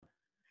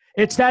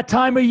It's that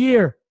time of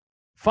year.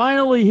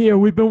 Finally here.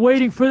 We've been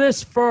waiting for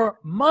this for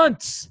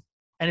months,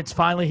 and it's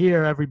finally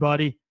here,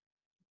 everybody.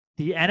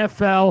 The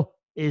NFL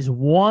is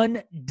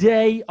one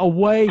day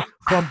away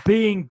from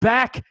being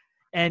back,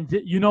 and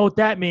you know what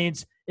that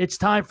means. It's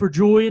time for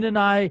Julian and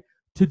I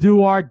to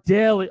do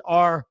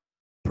our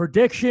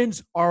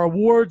predictions, our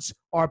awards,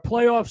 our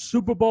playoff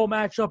Super Bowl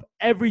matchup.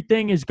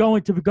 Everything is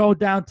going to go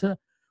down to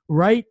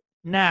right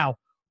now.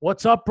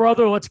 What's up,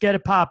 brother? Let's get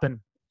it popping.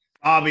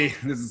 Bobby,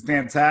 this is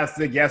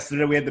fantastic.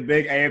 Yesterday we had the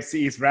big AFC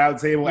East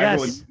roundtable. Yes.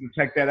 Everyone can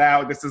check that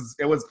out.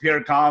 It was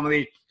pure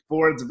comedy.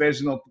 Four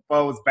divisional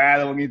foes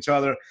battling each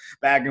other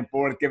back and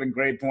forth, giving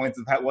great points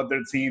of what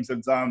their teams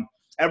have done.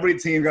 Every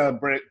team got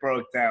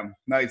broke down.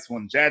 Nice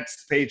one.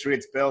 Jets,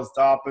 Patriots, Bills,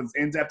 Dolphins,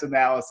 in-depth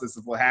analysis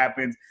of what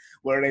happened,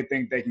 where they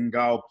think they can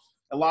go.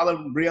 A lot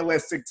of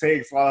realistic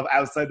takes, a lot of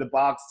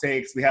outside-the-box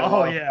takes. We had a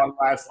lot of fun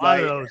last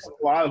night. A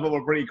lot of them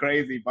were pretty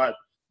crazy, but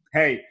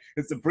hey,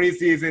 it's the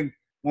preseason.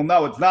 Well,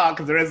 no, it's not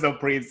because there is no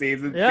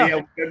preseason. Yeah. See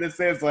how good this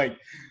is? Like,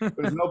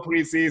 there's no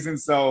preseason,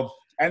 so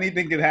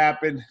anything can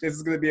happen. This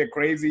is going to be a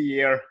crazy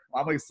year.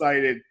 I'm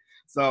excited.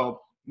 So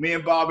me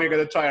and Bobby are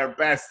going to try our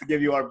best to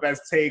give you our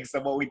best takes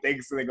on what we think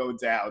is going to go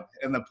down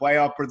in the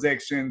playoff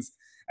predictions,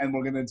 and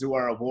we're going to do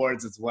our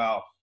awards as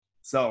well.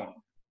 So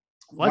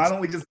why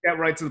don't we just get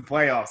right to the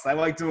playoffs? I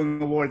like doing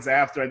awards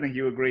after. I think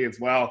you agree as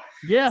well.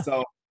 Yeah.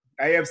 So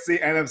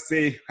AFC,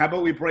 NFC, how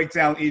about we break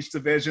down each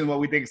division, what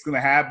we think is going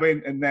to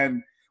happen, and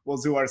then we'll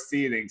do our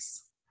seedings.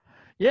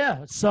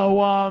 Yeah.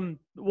 So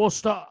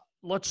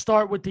let's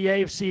start with the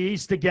AFC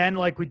East again,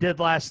 like we did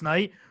last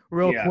night,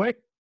 real quick.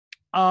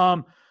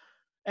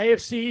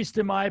 AFC East,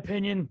 in my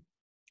opinion,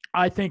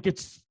 I think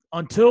it's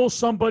until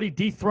somebody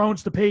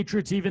dethrones the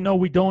Patriots, even though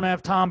we don't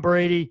have Tom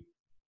Brady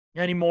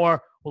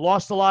anymore. We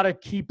lost a lot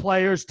of key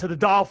players to the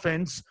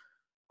Dolphins.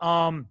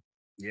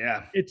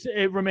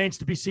 It remains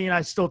to be seen.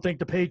 I still think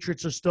the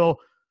Patriots are still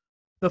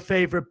the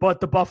favorite, but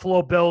the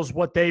Buffalo Bills,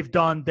 what they've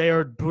done, they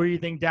are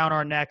breathing down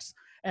our necks.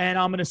 And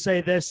I'm going to say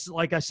this,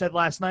 like I said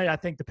last night, I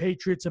think the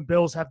Patriots and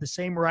Bills have the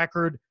same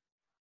record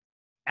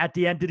at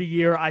the end of the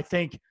year. I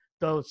think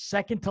the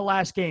second to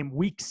last game,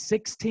 week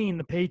 16,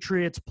 the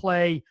Patriots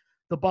play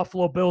the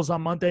Buffalo Bills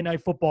on Monday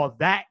Night Football.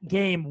 That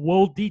game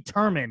will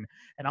determine,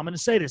 and I'm going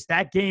to say this,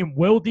 that game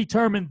will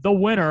determine the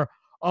winner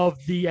of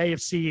the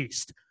AFC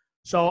East.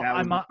 So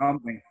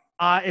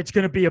it's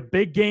going to be a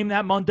big game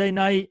that Monday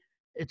night.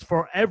 It's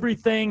for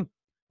everything.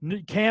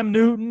 Cam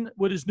Newton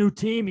with his new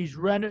team,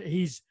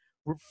 he's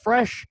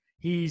fresh,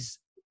 he's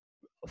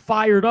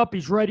fired up,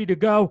 he's ready to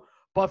go.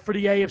 But for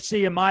the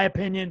AFC, in my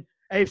opinion,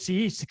 AFC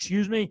East,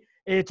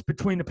 it's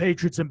between the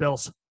Patriots and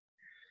Bills.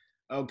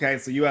 Okay,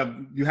 so you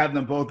have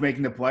them both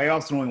making the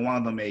playoffs, or only one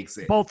of them makes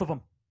it? Both of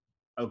them.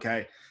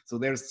 Okay, so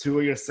there's 2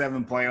 of your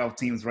 7 playoff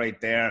teams right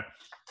there.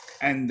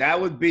 And that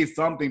would be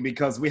something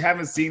because we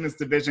haven't seen this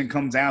division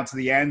come down to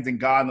the end in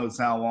God knows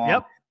how long.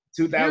 Yep.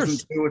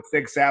 2002, it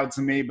sticks out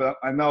to me, but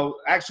I know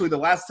actually the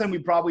last time we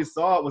probably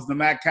saw it was the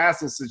Matt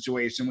Castle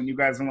situation when you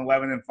guys went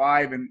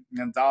 11-5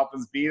 and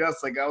Dolphins beat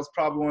us. Like that was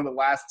probably one of the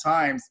last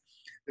times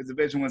the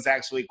division was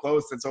actually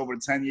close. It's over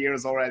 10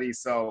 years already,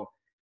 so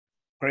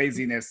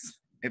craziness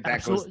if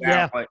that goes down.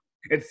 Yeah. But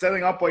it's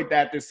setting up like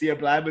that this year,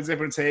 but I have a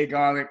different take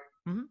on it.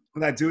 Mm-hmm.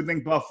 But I do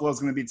think Buffalo's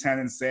going to be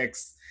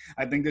 10-6.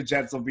 I think the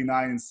Jets will be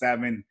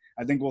 9-7.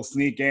 I think we'll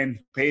sneak in.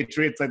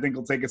 Patriots, I think,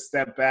 will take a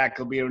step back.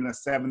 He'll be in a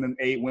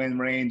 7-8 win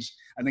range.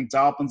 I think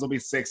Dolphins will be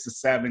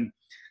 6-7.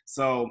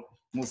 So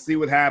we'll see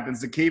what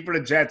happens. The key for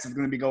the Jets is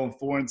going to be going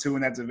 4-2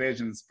 in that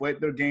division. Split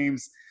their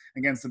games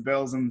against the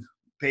Bills and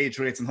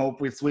Patriots and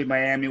hopefully sweep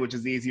Miami, which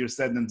is easier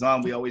said than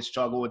done. We always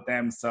struggle with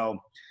them. So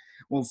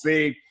we'll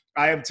see.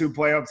 I have 2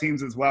 playoff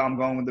teams as well. I'm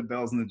going with the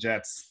Bills and the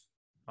Jets.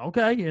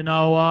 Okay.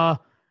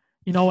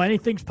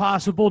 Anything's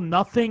possible.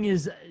 Nothing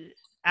is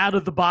out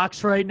of the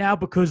box right now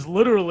because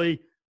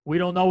literally we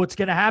don't know what's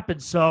going to happen.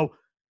 So,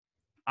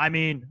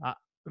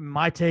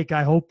 my take,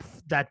 I hope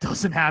that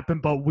doesn't happen,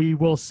 but we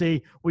will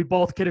see. We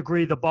both could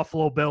agree the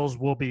Buffalo Bills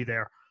will be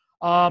there.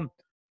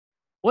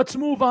 Let's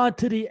move on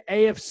to the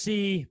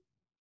AFC.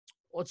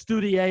 Let's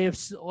do the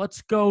AFC.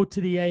 Let's go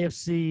to the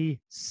AFC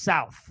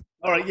South.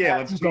 All right, yeah,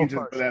 let's change it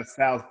to that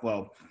South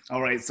flow.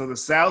 All right, so the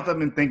South I've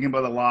been thinking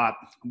about a lot.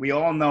 We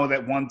all know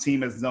that one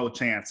team has no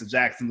chance, the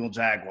Jacksonville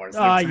Jaguars.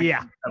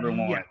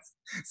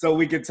 So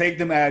we could take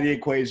them out of the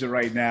equation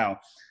right now.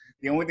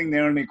 The only thing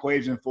they're in the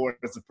equation for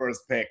is the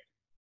first pick.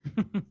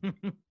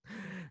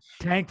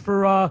 Tank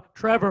for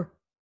Trevor.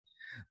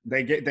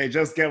 They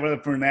just get rid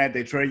of Fournette.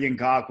 They trade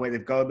Ngakoue.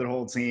 They've got their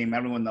whole team.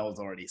 Everyone knows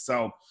already.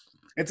 So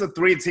it's a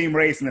 3-team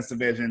race in this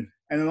division,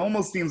 and it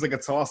almost seems like a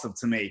toss-up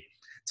to me.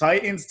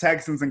 Titans,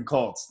 Texans, and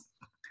Colts.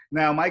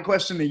 Now, my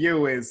question to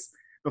you is,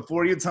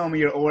 before you tell me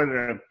your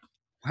order,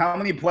 how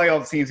many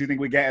playoff teams do you think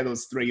we get out of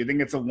those 3? You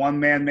think it's a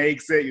one-man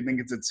makes it? You think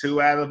it's a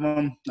 2 out of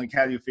them? Like,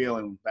 how are you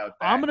feeling about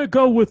that? I'm gonna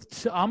go with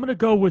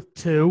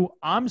 2.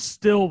 I'm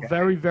still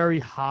very, very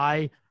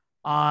high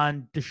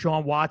on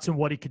Deshaun Watson,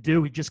 what he could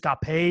do. He just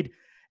got paid.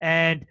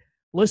 And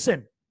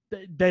listen,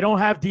 they don't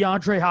have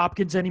DeAndre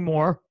Hopkins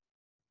anymore.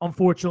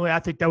 Unfortunately, I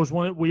think that was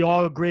one. We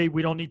all agree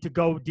we don't need to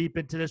go deep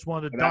into this. One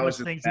of the But that was dumbest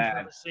just things we've bad.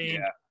 ever seen.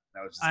 Yeah,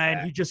 that was just And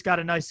bad. he just got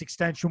a nice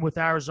extension with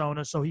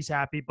Arizona, so he's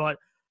happy. But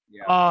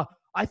Yeah.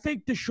 I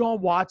think Deshaun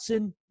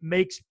Watson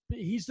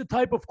he's the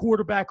type of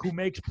quarterback who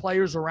makes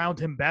players around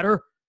him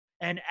better.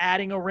 And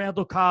adding a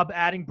Randall Cobb,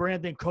 adding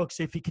Brandon Cooks,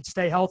 if he could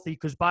stay healthy.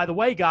 Because, by the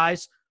way,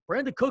 guys,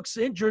 Brandon Cooks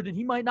injured and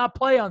he might not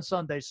play on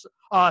Sundays.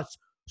 He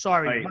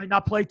might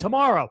not play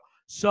tomorrow.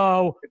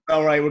 So it's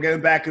all right. We're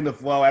getting back in the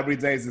flow. Every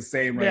day is the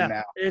same right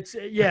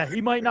now.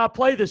 He might not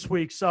play this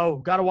week, so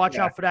got to watch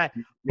out for that.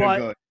 You're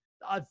good.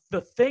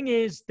 The thing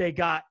is, they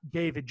got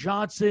David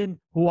Johnson,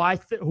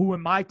 who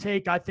in my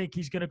take, I think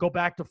he's going to go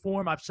back to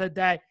form. I've said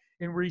that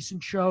in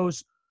recent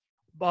shows,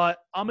 but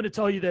I'm going to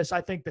tell you this: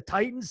 I think the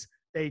Titans,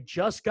 they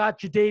just got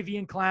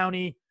Jadeveon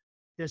Clowney.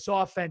 This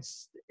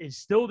offense is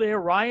still there.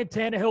 Ryan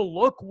Tannehill,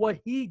 look what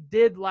he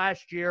did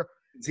last year.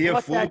 Is he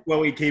a fluke?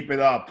 Will he keep it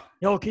up?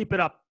 He'll keep it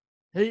up.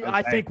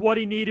 I think what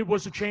he needed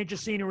was a change of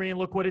scenery, and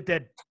look what it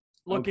did.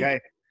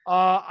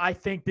 I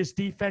think this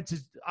defense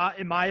is,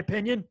 in my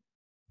opinion,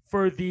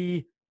 for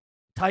the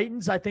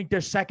Titans, I think their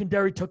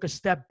secondary took a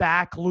step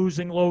back,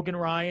 losing Logan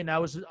Ryan.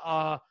 That was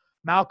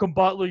Malcolm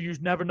Butler. You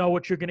never know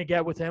what you're going to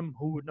get with him.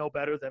 Who would know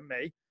better than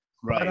me?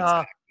 Right. But,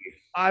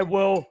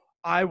 exactly.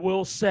 I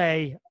will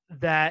say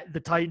that the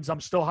Titans,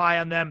 I'm still high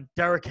on them.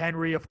 Derrick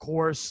Henry, of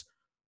course.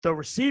 The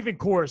receiving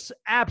course,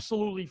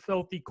 absolutely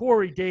filthy.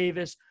 Corey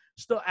Davis,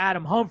 still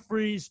Adam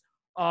Humphries,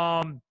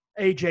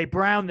 A.J.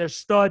 Brown, they're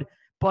stud.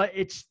 But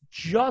it's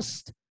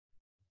just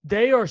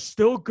they are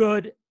still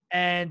good.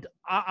 And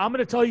I'm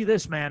going to tell you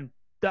this, man.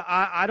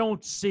 I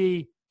don't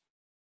see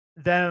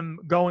them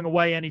going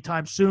away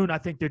anytime soon. I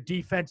think their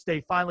defense,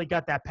 they finally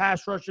got that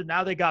pass rusher.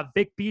 Now they got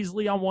Vic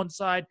Beasley on one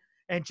side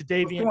and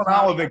Jadeveon. What's going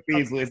on with Vic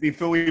Beasley? Is he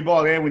Philly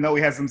ball in? We know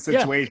he has some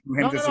situation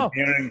with him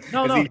disappearing.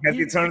 Has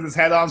he turned his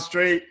head on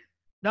straight?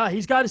 No,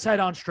 he's got his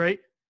head on straight.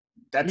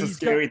 That's a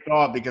scary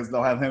thought because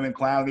they'll have him and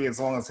Clowney as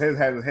long as his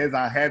head is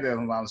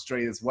on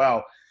straight as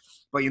well.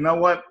 But you know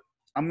what?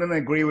 I'm going to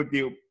agree with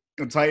you.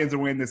 The Titans are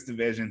winning this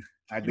division.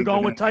 You're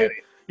going with Titans?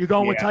 You're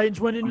going with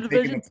Titans winning the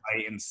division? The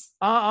Titans.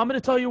 I'm going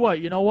to tell you what.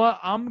 You know what?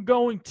 I'm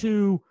going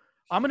to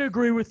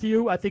agree with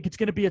you. I think it's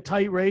going to be a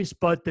tight race,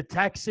 but the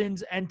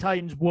Texans and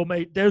Titans will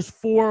make – there's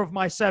 4 of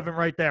my 7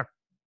 right there.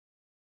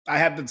 I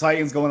have the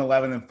Titans going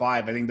 11-5.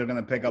 I think they're going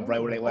to pick up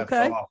right where they left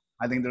off.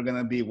 I think they're going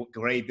to be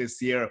great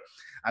this year.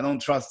 I don't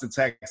trust the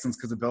Texans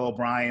because of Bill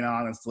O'Brien,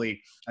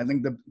 honestly. I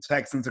think the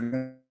Texans are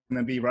going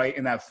to be right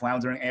in that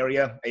floundering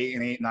area,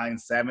 8-8,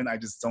 9-7. I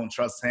just don't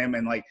trust him.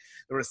 And,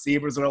 the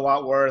receivers are a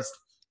lot worse.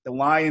 The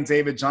Lions,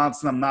 David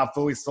Johnson, I'm not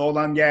fully sold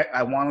on yet.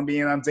 I want to be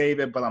in on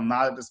David, but I'm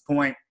not at this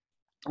point.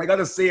 I got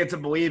to see it to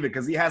believe it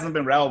because he hasn't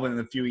been relevant in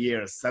a few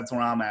years. That's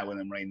where I'm at with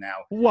him right now.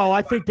 Well,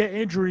 I think the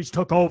injuries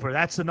took over.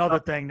 That's another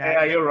thing.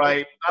 Yeah, you're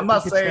right. I'm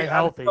not saying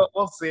healthy.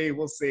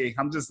 We'll see.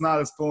 I'm just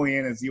not as fully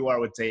in as you are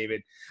with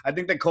David. I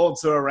think the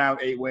Colts are around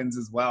 8 wins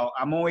as well.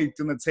 I'm only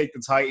going to take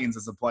the Titans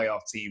as a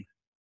playoff team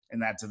in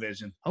that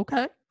division.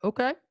 Okay.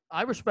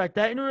 I respect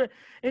that.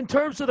 In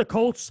terms of the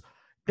Colts,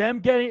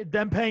 them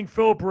paying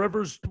Philip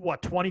Rivers,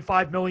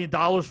 $25 million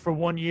for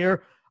 1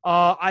 year,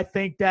 I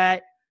think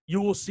that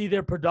you will see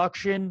their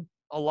production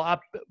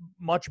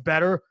much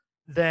better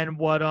than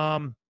what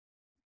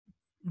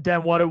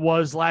it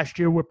was last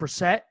year with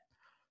Brissett.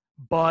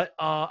 But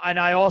and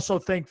I also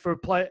think for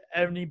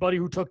anybody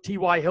who took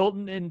T.Y.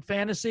 Hilton in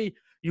fantasy,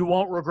 you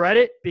won't regret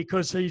it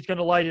because he's going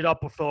to light it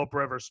up with Philip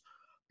Rivers.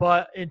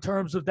 But in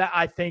terms of that,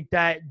 I think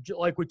that,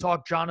 like we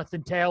talked,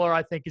 Jonathan Taylor,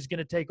 I think is going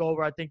to take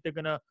over. I think they're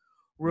going to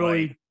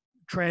really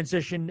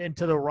transition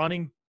into the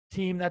running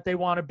team that they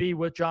want to be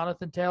with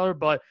Jonathan Taylor.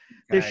 But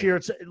this year,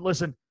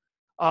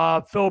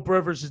 Philip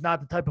Rivers is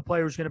not the type of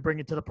player who's going to bring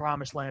it to the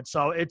promised land.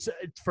 So it's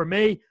for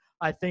me,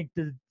 I think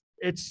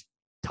it's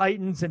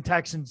Titans and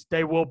Texans.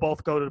 They will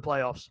both go to the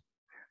playoffs.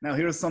 Now,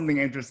 here's something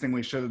interesting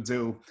we should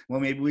do.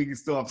 Well, maybe we can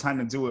still have time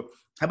to do it.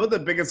 How about the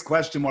biggest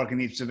question mark in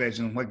each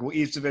division?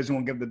 Each division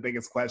will give the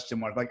biggest question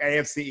mark.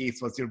 AFC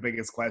East, what's your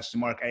biggest question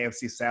mark?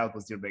 AFC South,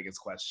 what's your biggest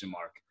question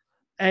mark?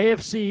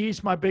 AFC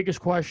East, my biggest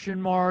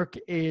question mark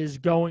is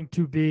going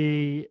to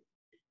be,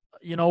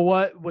 you know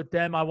what? With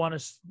them,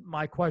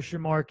 my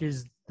question mark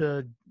is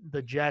the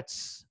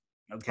Jets.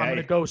 Okay. I'm going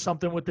to go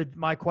something with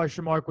my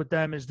question mark with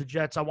them is the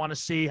Jets. I want to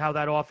see how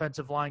that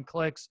offensive line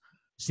clicks,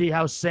 see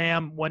how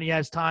Sam, when he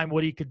has time,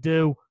 what he could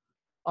do.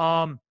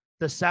 The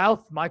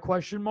South, my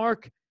question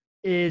mark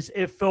is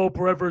if Philip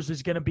Rivers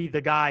is going to be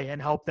the guy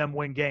and help them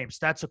win games.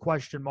 That's a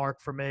question mark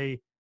for me.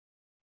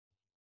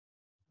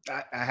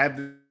 I have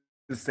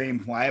the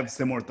same. I have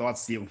similar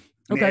thoughts to you.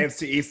 In Okay. the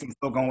AFC East, I'm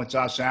still going with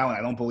Josh Allen.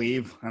 I don't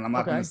believe, and I'm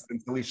not going to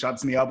until he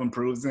shuts me up and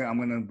proves it. I'm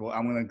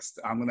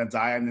gonna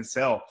die on this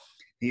hill.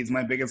 He's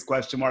my biggest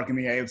question mark in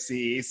the AFC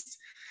East.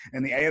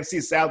 In the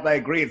AFC South, I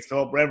agree. It's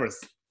Philip Rivers.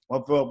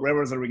 What Philip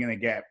Rivers are we going to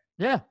get?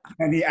 Yeah.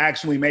 And he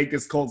actually make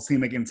this Colts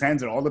team a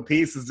contender. All the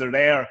pieces are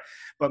there,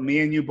 but me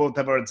and you both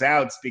have our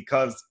doubts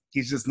because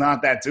he's just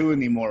not that dude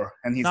anymore.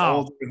 And he's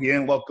older. He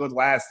didn't look good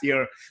last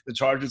year. The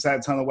Chargers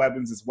had a ton of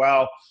weapons as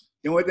well.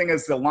 The only thing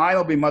is the line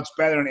will be much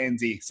better in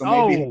Indy, so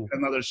maybe Oh,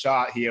 another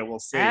shot here. We'll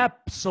see.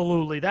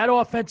 absolutely. That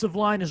offensive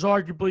line is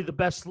arguably the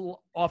best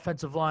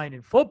offensive line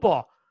in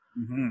football.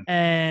 Mm-hmm.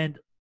 And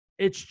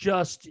it's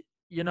just,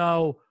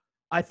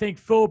 I think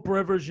Philip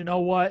Rivers, you know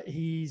what?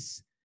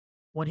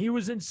 When he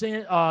was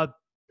in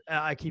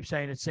I keep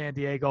saying it's San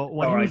Diego.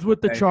 When he was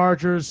with the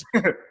Chargers,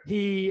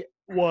 he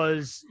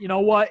was, you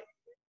know what?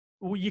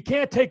 You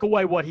can't take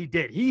away what he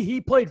did.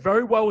 He played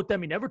very well with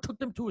them. He never took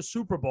them to a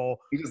Super Bowl.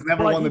 He just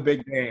never won the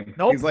big game.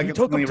 Nope. He's like he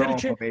took them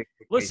to the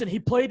Listen, he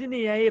played in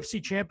the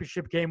AFC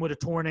Championship game with a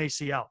torn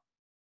ACL.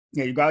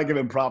 Yeah, you got to give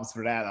him props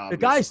for that, obviously.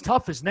 The guy's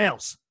tough as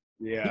nails.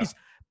 Yeah.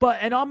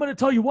 And I'm going to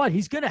tell you what,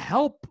 he's going to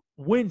help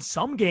win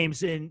some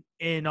games in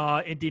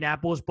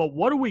Indianapolis, but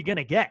what are we going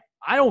to get?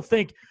 I don't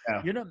think,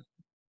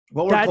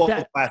 What were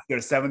Colts last year,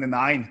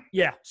 7-9?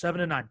 Yeah,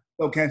 7-9.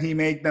 So can he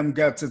make them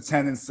get to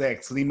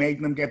 10-6? Can he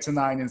make them get to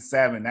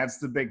 9-7? That's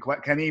the big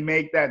question. Can he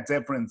make that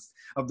difference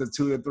of the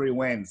 2 to 3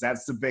 wins?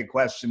 That's the big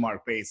question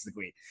mark,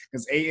 basically.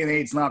 Because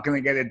 8-8 is not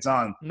going to get it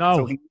done. No.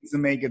 So he needs to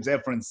make a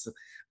difference,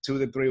 2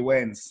 to 3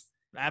 wins.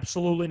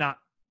 Absolutely not.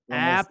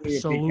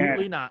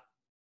 Absolutely not.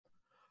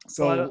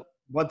 So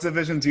what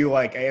division do you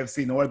like,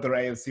 AFC North or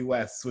AFC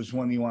West? Which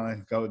one do you want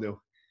to go to?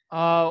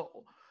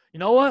 You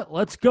know what?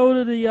 Let's go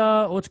to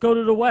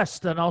the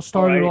West, and I'll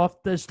start it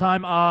off this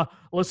time.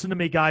 Listen to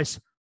me, guys.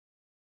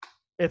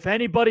 If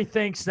anybody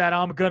thinks that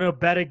I'm gonna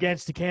bet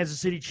against the Kansas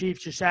City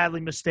Chiefs, you're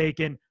sadly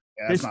mistaken.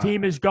 Yeah,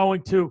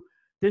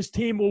 this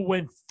team will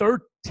win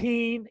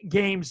 13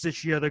 games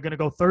this year. They're gonna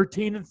go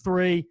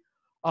 13-3.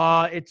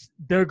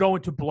 They're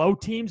going to blow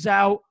teams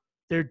out.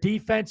 Their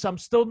defense, I'm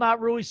still not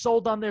really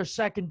sold on their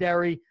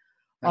secondary.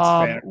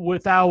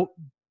 Without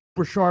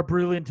Rashard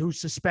Breeland,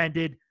 who's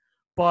suspended.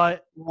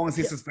 But how long is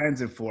he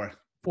suspended for?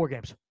 4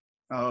 games.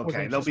 Oh,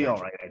 okay. They'll be all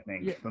right, I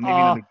think. Yeah. But maybe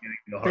in the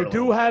beginning, they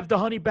do have the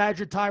Honey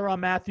Badger, Tyrann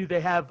Mathieu.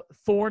 They have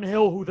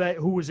Thornhill,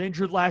 who was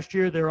injured last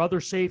year. Their other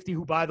safety,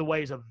 who, by the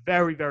way, is a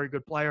very, very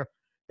good player.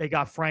 They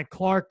got Frank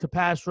Clark to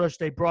pass rush.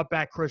 They brought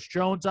back Chris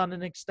Jones on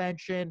an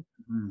extension.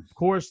 Of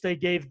course, they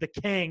gave the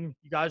king.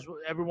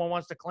 Everyone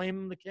wants to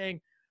claim him the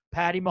king.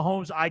 Patty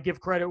Mahomes, I give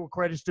credit where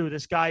credit's due.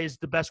 This guy is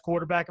the best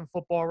quarterback in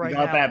football right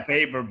now. Got that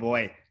paper,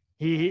 boy.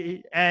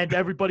 And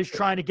everybody's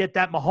trying to get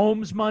that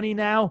Mahomes money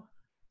now.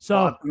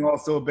 So Watson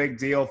also a big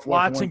deal.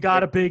 Watson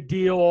got a big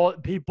deal.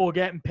 People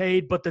getting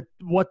paid. But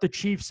what the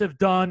Chiefs have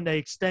done, they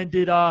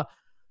extended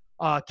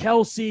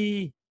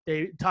Kelsey.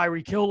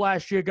 Tyreek Hill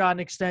last year got an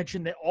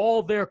extension.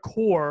 All their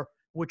core,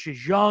 which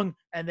is young,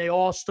 and they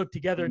all stuck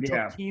together and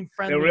took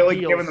team-friendly They're really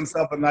deals. giving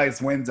themselves a nice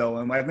window,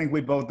 and I think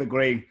we both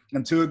agree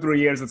in 2 or 3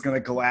 years it's going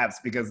to collapse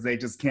because they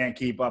just can't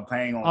keep up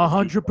paying all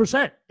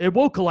 100%. It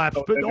will collapse.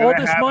 So but all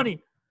this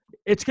money –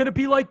 it's going to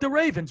be like the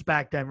Ravens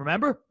back then,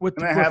 remember? With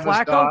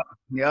Flacco?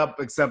 Yep,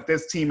 except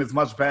this team is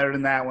much better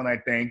than that one, I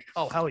think.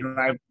 Oh, hell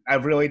yeah. I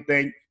really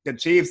think the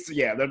Chiefs,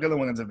 they're going to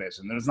win the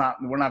division.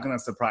 We're not going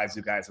to surprise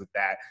you guys with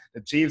that.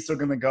 The Chiefs are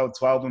going to go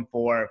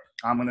 12-4.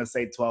 I'm going to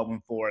say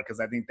 12-4 because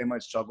I think they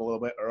might struggle a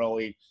little bit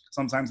early.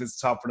 Sometimes it's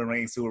tough for the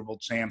reigning Super Bowl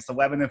champs.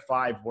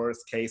 11-5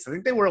 worst case. I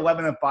think they were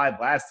 11-5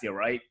 last year,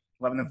 right?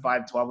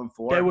 11-5,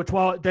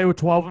 12-4. They were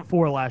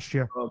 12-4 last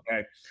year.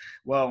 Okay.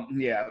 Well,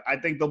 yeah, I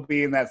think they'll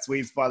be in that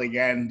sweet spot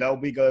again. They'll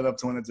be good enough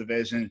to win the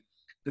division.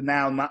 But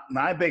now,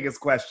 my biggest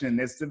question in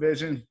this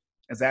division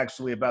is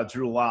actually about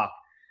Drew Lock.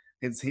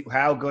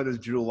 How good is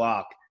Drew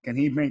Lock? Can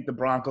he make the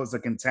Broncos a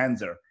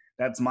contender?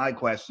 That's my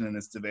question in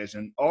this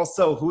division.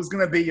 Also, who's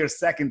going to be your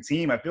second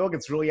team? I feel like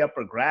it's really up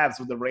for grabs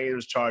with the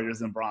Raiders,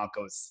 Chargers, and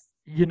Broncos.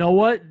 You know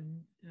what?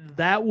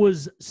 That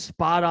was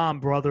spot on,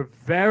 brother.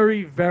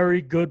 Very,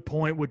 very good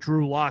point with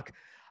Drew Lock.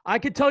 I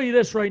can tell you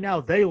this right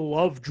now. They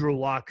love Drew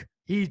Lock.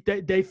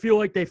 They feel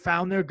like they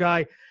found their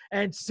guy.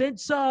 And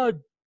since John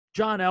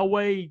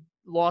Elway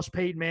lost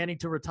Peyton Manning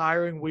to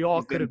retiring, we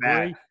all could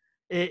agree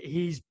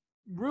he's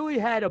really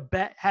had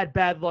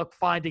bad luck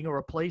finding a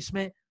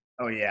replacement.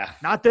 Oh, yeah.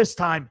 Not this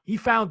time. He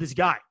found his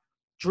guy.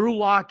 Drew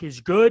Lock is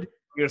good.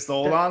 You're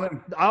sold on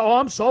him? Oh,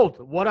 I'm sold.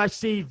 What I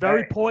see,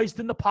 very poised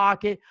in the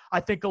pocket. I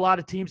think a lot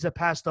of teams that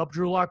passed up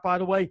Drew Lock, by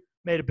the way,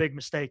 made a big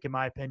mistake, in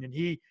my opinion.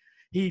 He,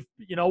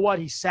 you know what?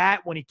 He sat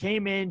when he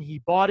came in. He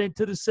bought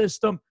into the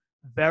system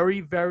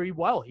very, very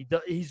well.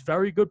 He's a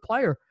very good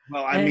player.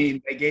 Well, I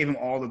mean, they gave him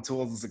all the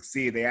tools to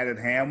succeed. They added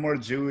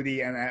Hamler,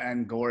 Judy,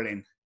 and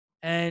Gordon.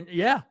 And,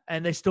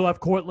 and they still have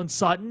Cortland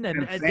Sutton.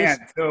 And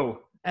too.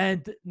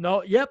 And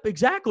no, yep,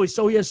 exactly.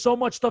 So he has so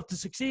much stuff to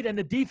succeed, and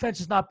the defense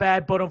is not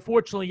bad. But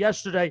unfortunately,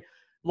 yesterday,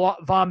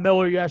 Von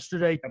Miller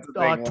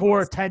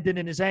tore a tendon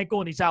in his ankle,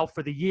 and he's out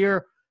for the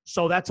year.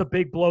 So that's a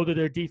big blow to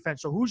their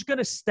defense. So who's going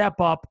to step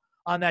up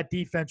on that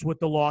defense with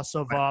the loss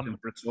of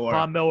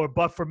Von Miller?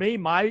 But for me,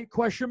 my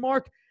question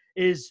mark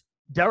is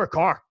Derek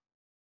Carr.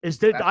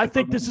 I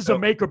think this is a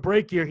make or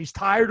break year. He's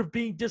tired of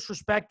being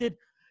disrespected.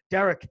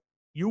 Derek,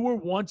 you were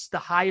once the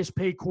highest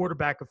paid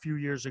quarterback a few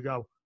years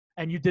ago,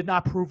 and you did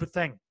not prove a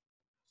thing.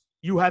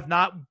 You have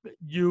not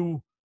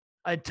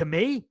 – and to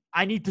me,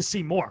 I need to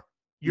see more.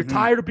 You're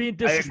tired of being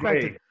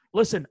disrespected.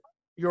 Listen,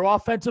 your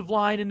offensive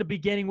line in the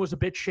beginning was a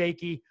bit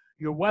shaky.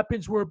 Your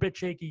weapons were a bit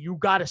shaky. You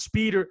got a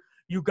speeder.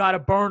 You got a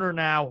burner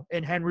now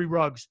in Henry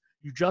Ruggs.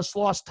 You just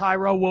lost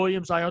Tyrell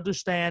Williams. I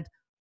understand.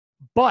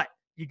 But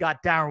you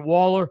got Darren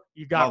Waller.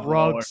 You got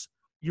Ruggs.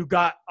 You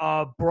got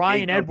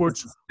Brian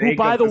Edwards, who,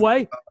 by the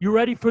way, you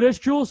ready for this,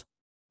 Jules?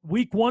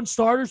 Week 1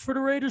 starters for the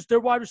Raiders,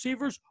 their wide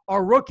receivers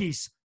are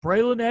rookies.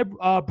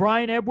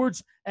 Brian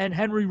Edwards and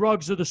Henry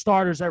Ruggs are the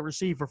starters at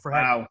receiver for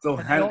him. Wow. So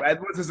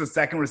Edwards is the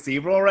second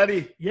receiver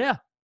already? Yeah.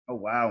 Oh,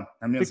 wow.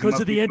 I mean,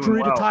 because of the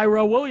injury to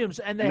Tyrell Williams.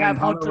 And they have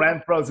Hunter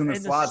Renfro's in the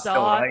slot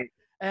still, right?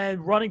 And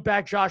running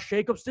back Josh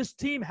Jacobs. This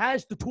team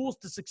has the tools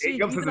to succeed.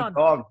 Jacobs is a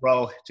dog,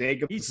 bro.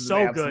 Jacobs he's is so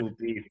an absolute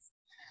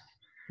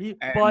good.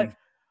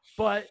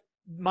 But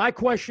my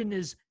question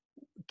is,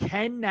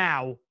 can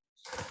now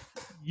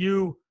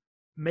you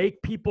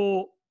make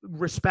people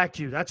respect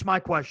you? That's my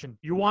question.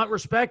 You want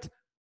respect?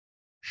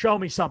 Show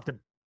me something.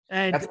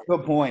 And that's a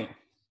good point.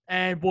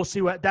 And we'll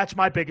see what. That's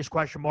my biggest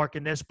question mark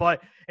in this.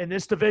 But in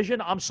this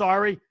division, I'm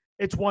sorry,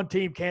 it's one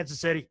team, Kansas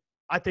City.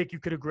 I think you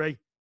could agree.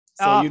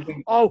 So you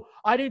think?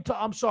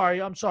 I'm sorry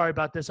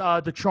about this.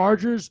 The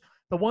Chargers.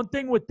 The one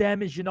thing with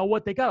them is, you know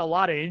what? They got a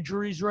lot of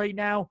injuries right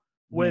now.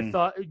 With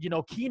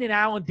Keenan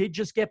Allen did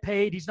just get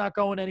paid. He's not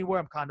going anywhere.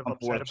 I'm kind of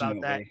upset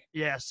about that.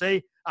 Yeah,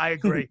 see, I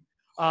agree.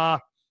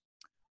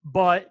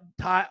 But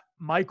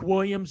Mike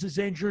Williams is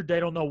injured. They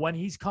don't know when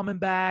he's coming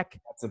back.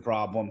 That's a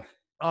problem.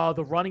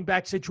 The running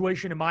back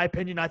situation, in my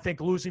opinion, I think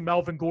losing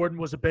Melvin Gordon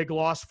was a big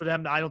loss for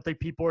them. I don't think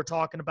people are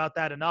talking about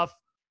that enough.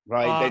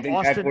 Right. They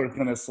think Edwards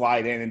going to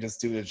slide in and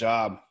just do the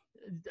job.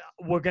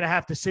 We're going to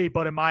have to see.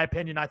 But in my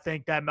opinion, I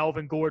think that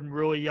Melvin Gordon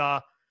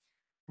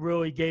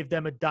really gave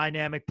them a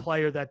dynamic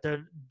player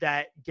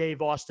that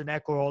gave Austin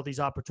Ekeler all these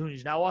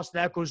opportunities. Now,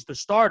 Austin Ekeler's the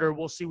starter.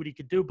 We'll see what he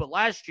could do. But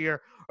last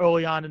year,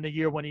 early on in the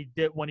year when he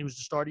was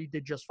the starter, he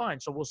did just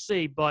fine. So we'll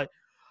see. But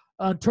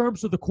in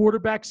terms of the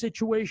quarterback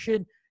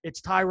situation,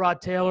 it's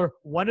Tyrod Taylor.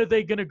 When are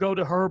they going to go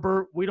to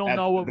Herbert? We don't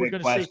know what we're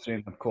going to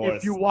see. Of course.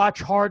 If you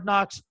watch Hard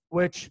Knocks,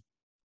 which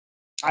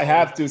I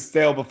have to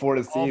still before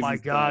the season. Oh my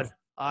God.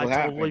 I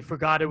totally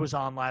forgot it was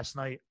on last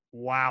night.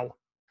 Wow.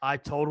 I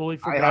totally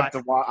forgot. I have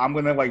to watch. I'm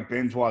gonna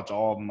binge watch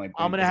all of them.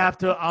 I'm gonna have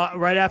to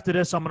right after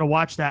this. I'm gonna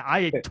watch that.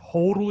 I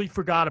totally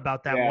forgot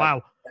about that. Yeah.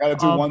 Wow. I gotta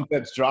do one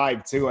pitch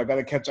drive too. I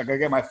gotta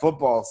get my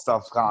football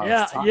stuff on.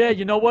 Yeah.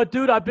 You know what,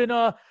 dude? I've been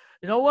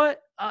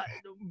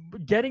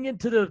getting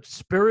into the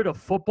spirit of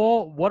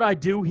football. What I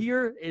do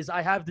here is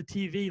I have the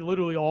TV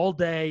literally all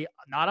day,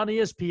 not on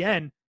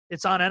ESPN.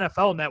 It's on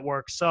NFL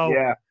Network. So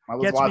yeah, I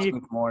was watching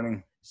this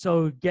morning.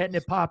 So getting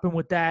it popping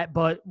with that,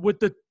 but with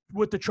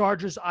the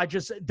Chargers,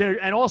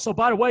 and also,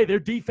 by the way, their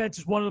defense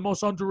is one of the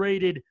most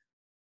underrated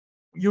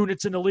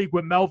units in the league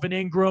with Melvin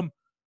Ingram,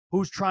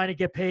 who's trying to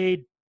get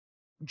paid.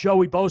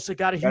 Joey Bosa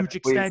got a huge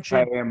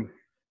extension.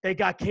 They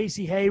got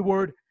Casey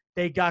Hayward.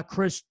 They got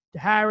Chris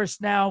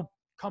Harris now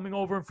coming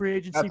over in free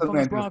agency from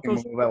the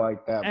Broncos. I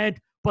like that.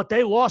 But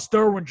they lost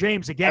Derwin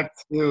James again.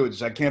 That's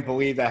huge. I can't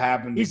believe that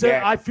happened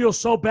again. I feel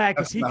so bad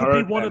because he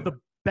could be one of the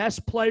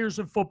best players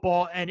in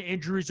football, and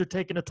injuries are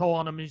taking a toll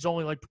on him. He's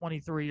only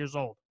 23 years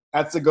old.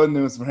 That's the good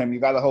news for him. You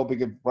got to hope he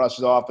can brush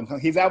it off.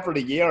 And he's out for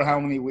the year. How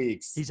many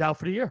weeks? He's out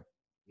for the year.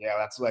 Yeah,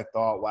 that's what I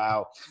thought.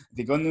 Wow.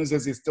 The good news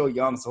is he's still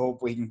young, so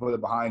hopefully he can put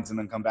it behind him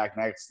and come back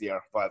next year.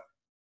 But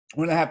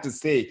we're going to have to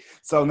see.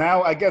 So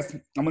now I guess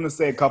I'm going to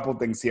say a couple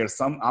things here.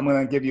 I'm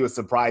going to give you a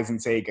surprising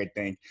take, I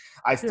think.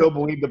 I still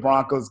believe the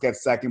Broncos get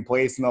second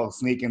place and they'll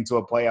sneak into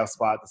a playoff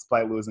spot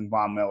despite losing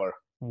Von Miller.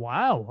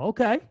 Wow.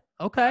 Okay.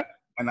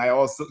 And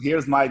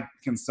here's my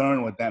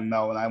concern with them,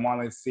 though, and I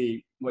want to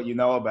see what you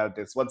know about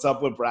this. What's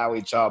up with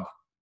Bradley Chubb?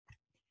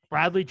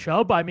 Bradley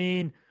Chubb, I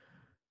mean,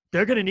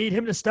 they're going to need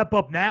him to step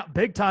up now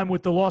big time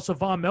with the loss of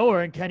Von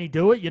Miller, and can he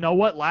do it? You know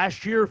what?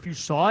 Last year, if you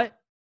saw it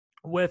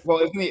Well,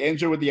 isn't he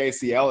injured with the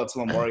ACL? That's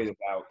what I'm worried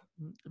about.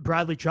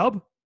 Bradley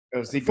Chubb?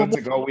 Is he good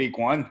to go week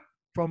 1?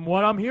 From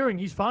what I'm hearing,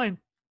 he's fine.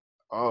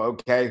 Oh,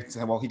 okay.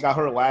 Well, he got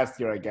hurt last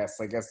year, I guess.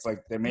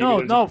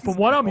 No. From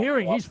what I'm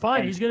hearing, he's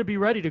fine. He's going to be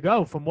ready to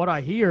go. From what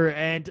I hear,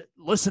 and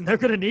listen, they're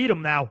going to need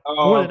him now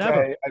more than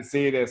ever. I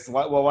see this.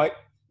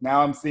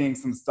 Now I'm seeing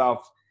some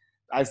stuff.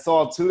 I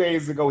saw 2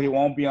 days ago he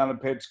won't be on the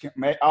pitch. He's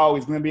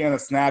going to be on a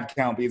snap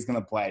count, but he's going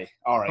to play.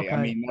 All right. Okay.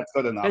 I mean, that's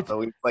good enough. At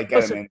least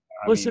get him in.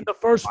 The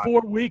first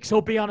 4 weeks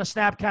he'll be on a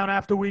snap count.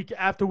 After week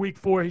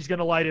 4, he's going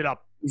to light it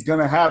up. He's going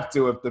to have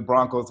to if the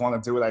Broncos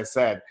want to do what I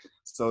said.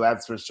 So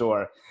that's for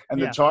sure.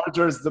 And the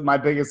Chargers, my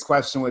biggest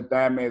question with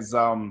them is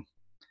not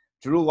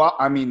Drew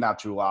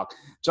Lock.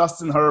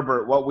 Justin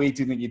Herbert, what week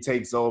do you think he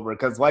takes over?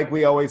 Because like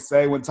we always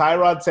say, when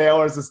Tyrod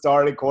Taylor is the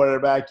starting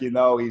quarterback,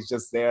 he's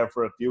just there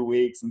for a few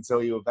weeks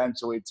until you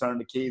eventually turn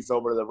the keys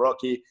over to the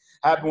rookie.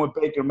 Happened with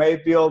Baker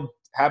Mayfield.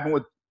 Happened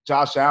with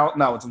Josh Allen.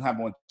 No, it didn't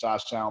happen with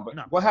Josh Allen.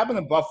 But What happened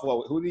in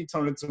Buffalo? Who did he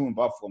turn into in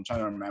Buffalo? I'm trying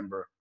to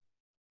remember.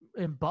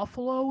 In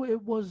Buffalo,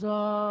 it was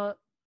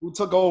who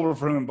took over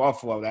for him in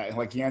Buffalo? That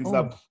he ended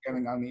up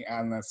getting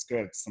on the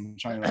scripts. I'm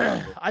trying to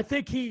remember. I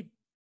think in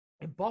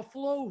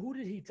Buffalo. Who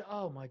did he?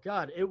 Oh my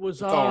God! It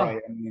was. It's all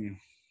right. I mean,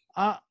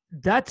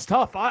 that's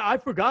tough. I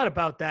forgot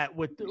about that.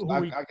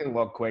 I can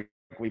look quick.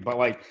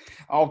 But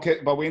okay,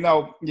 but we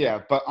know,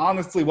 yeah. But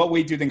honestly, what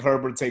week do you think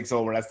Herbert takes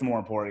over? That's the more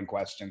important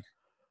question.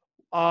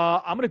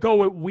 I'm gonna go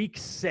with week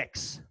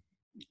 6.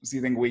 So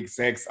you think week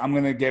 6? I'm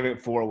gonna give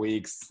it 4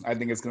 weeks. I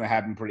think it's gonna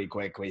happen pretty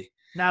quickly.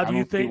 Now, I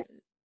don't see,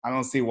 I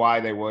don't see why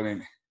they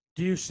wouldn't.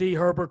 do you see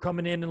Herbert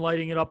coming in and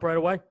lighting it up right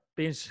away,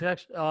 being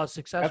That's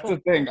successful? the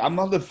thing. I'm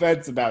on the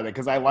fence about it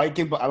because I like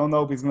him, but I don't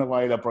know if he's gonna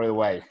light it up right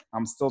away.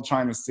 I'm still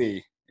trying to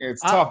see.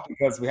 It's tough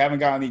because we haven't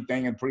got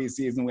anything in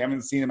preseason. We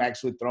haven't seen him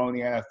actually throw in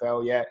the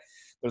NFL yet.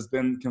 There's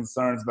been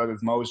concerns about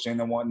his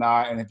motion and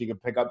whatnot, and if he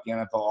could pick up the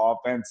NFL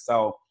offense.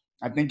 So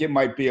I think it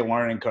might be a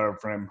learning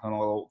curve for him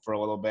for a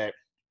little bit.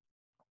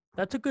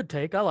 That's a good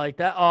take. I like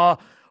that.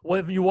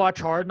 When you watch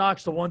Hard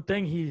Knocks, the one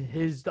thing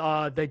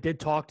they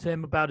did talk to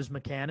him about his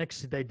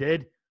mechanics. They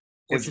did.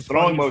 His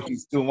throwing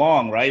motion's too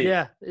long, right?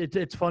 Yeah,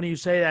 it's funny you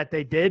say that.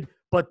 They did,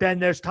 but then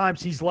there's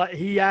times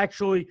he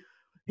actually.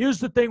 Here's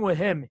the thing with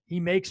him: he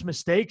makes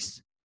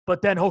mistakes,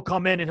 but then he'll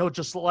come in and he'll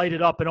just light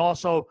it up. And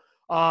also,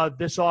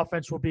 this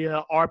offense will be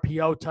a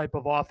RPO type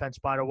of offense.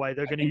 By the way,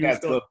 they're going to use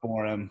that's good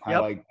for him. Yep, I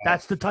like that.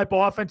 That's the type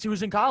of offense he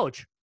was in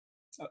college.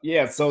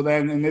 Yeah, so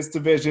then in this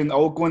division,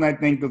 Oakland, I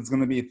think that's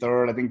going to be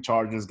 3rd. I think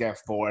Chargers get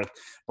 4th.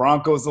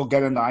 Broncos will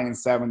get a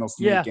 9-7. They'll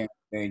sneak in, I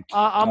think.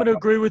 I'm going to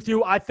agree with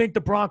you. I think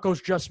the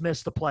Broncos just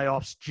missed the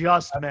playoffs.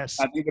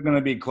 I think they're going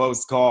to be a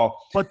close call.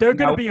 But they're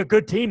going to be a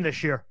good team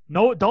this year.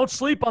 No, don't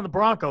sleep on the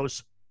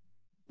Broncos.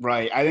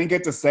 Right. I didn't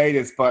get to say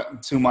this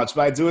too much,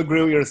 but I do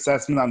agree with your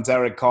assessment on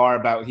Derek Carr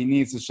about he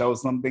needs to show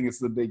something. It's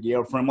the big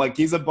year for him.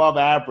 He's above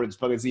average,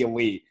 but is he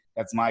elite?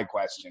 That's my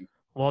question.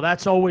 Well,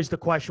 that's always the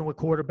question with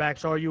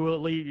quarterbacks. Are you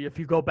elite? If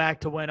you go back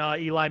to when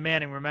Eli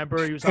Manning,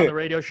 remember he was on the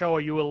radio show,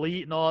 are you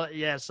elite and all that?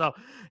 Yeah, so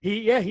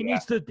he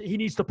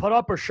needs to put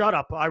up or shut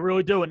up. I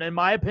really do. And in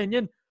my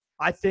opinion,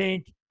 I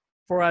think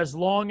for as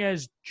long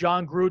as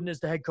John Gruden is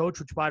the head coach,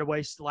 which by the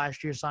way,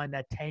 last year signed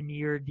that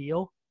 10-year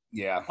deal.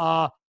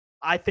 Yeah.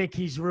 I think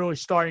he's really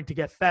starting to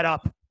get fed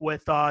up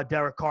with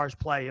Derek Carr's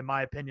play, in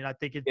my opinion. I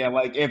think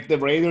if the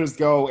Raiders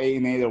go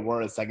 8-8 or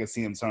worse, I could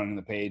see him turning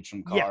the page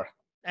from Carr. Yeah.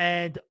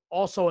 And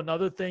also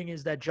another thing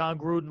is that John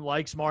Gruden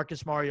likes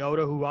Marcus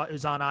Mariota, who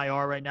is on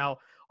IR right now.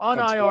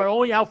 That's IR, right.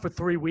 Only out for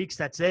 3 weeks.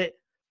 That's it.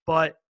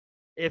 But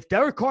if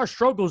Derek Carr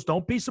struggles,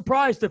 don't be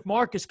surprised if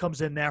Marcus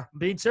comes in there. I'm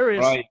being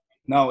serious. Right.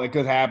 No, it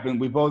could happen.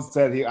 We both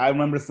said I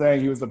remember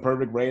saying he was the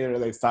perfect Raider.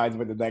 They signed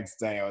him the next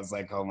day. I was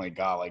like, oh my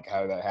God,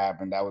 how did that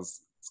happen? That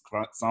was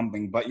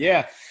something. But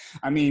yeah,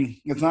 I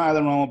mean, it's not out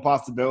of the realm of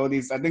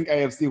possibilities. I think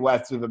AFC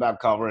West we've about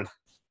covered.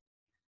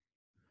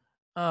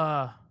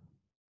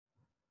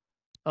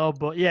 Oh,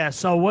 but yeah.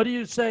 So, what do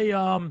you say?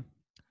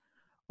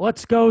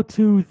 Let's go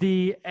to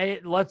the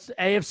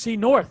AFC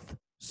North.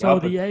 So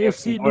the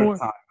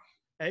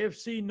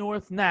AFC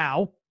North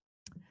now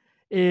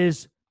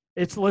is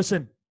it's.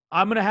 Listen,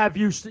 I'm gonna have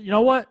you. You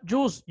know what,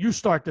 Jules? You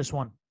start this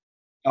one.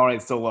 All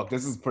right. So look,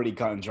 this is pretty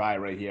cut and dry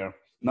right here.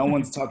 No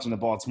one's touching the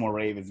Baltimore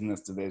Ravens in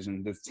this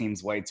division. This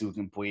team's way too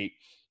complete.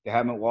 They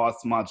haven't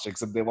lost much,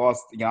 except they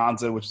lost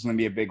Yonza, which is going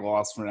to be a big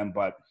loss for them.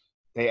 But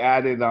they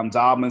added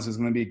Dobbins, who's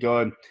going to be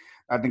good.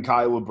 I think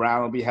Hollywood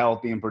Brown will be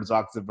healthy and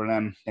productive for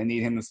them. They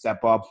need him to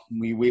step up.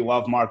 We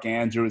love Mark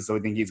Andrews, so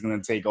I think he's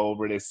going to take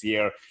over this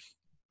year.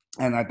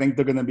 And I think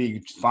they're going to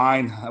be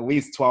fine, at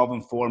least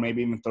 12-4,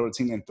 maybe even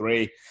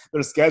 13-3.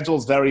 Their schedule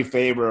is very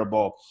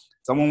favorable.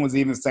 Someone was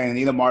even saying,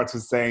 Anita Marks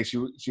was saying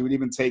she would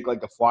even take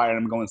a flyer and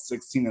I'm going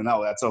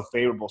 16-0. That's how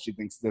favorable she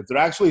thinks it is. They're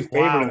actually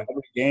favored in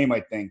every game,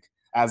 I think,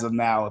 as of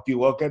now. If you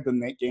look at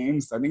the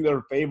games, I think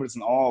they're favorites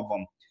in all of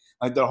them.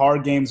 Their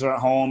hard games are at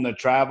home, their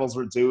travel's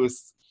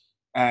reduced,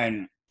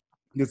 and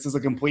this is a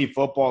complete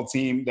football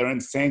team. They're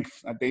in sync.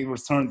 They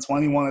returned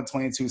 21 of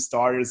 22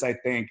 starters, I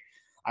think.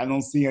 I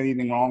don't see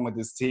anything wrong with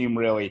this team,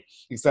 really,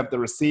 except the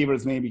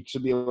receivers maybe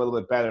should be a little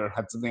bit better.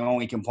 That's the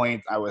only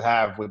complaint I would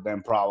have with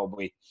them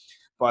probably.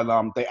 But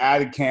they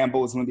added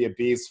Campbell. It's going to be a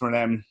beast for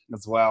them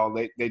as well.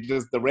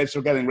 The rich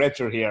are getting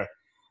richer here.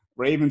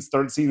 Ravens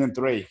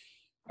 13-3,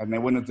 and they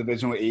win the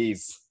division with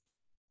ease.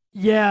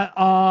 Yeah,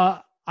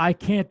 I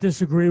can't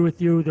disagree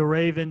with you. The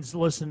Ravens,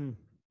 listen,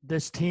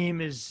 this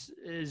team is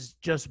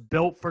just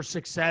built for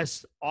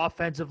success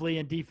offensively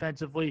and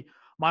defensively.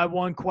 My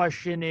one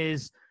question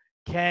is,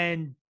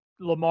 can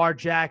Lamar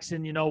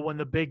Jackson, when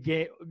the big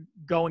game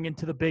going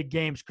into the big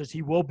games, because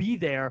he will be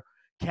there,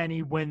 can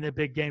he win the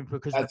big game?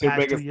 Because that's your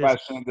biggest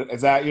question.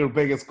 Is that your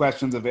biggest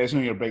question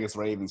division or your biggest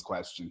Ravens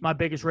question? My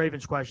biggest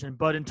Ravens question.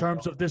 But in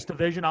terms of this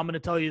division, I'm going to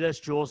tell you this,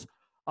 Jules.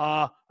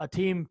 A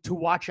team to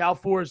watch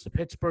out for is the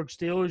Pittsburgh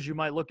Steelers. You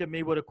might look at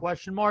me with a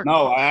question mark.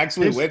 No, I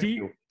actually with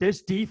you.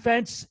 This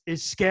defense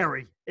is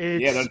scary.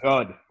 Yeah, they're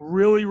good.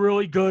 Really,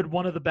 really good.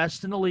 One of the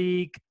best in the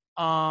league.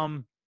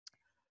 I'm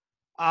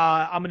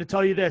going to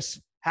tell you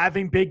this.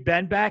 Having Big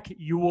Ben back,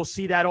 you will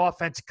see that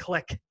offense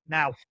click.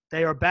 Now,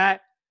 they are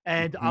back.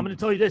 And I'm going to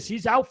tell you this.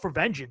 He's out for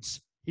vengeance.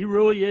 He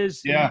really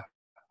is. Yeah.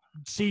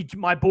 See,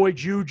 my boy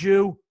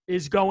Juju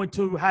is going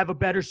to have a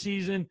better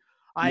season.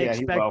 I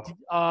expect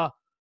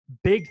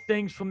big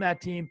things from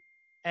that team.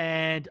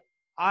 And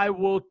I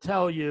will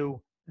tell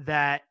you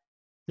that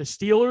the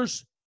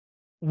Steelers,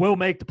 will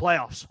make the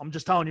playoffs. I'm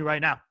just telling you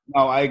right now.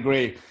 No, I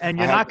agree. And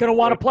you're not going to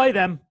want to play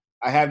them.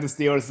 I have the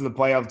Steelers as a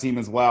playoff team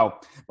as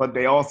well, but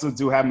they also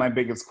do have my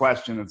biggest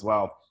question as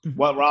well.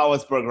 What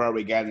Roethlisberger are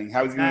we getting?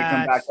 How is he going to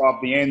come back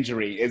off the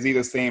injury? Is he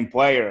the same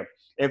player?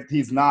 If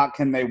he's not,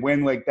 can they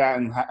win like that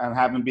and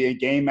have him be a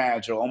game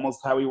manager,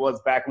 almost how he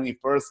was back when he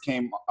first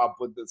came up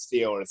with the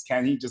Steelers?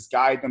 Can he just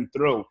guide them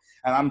through?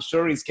 And I'm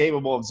sure he's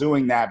capable of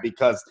doing that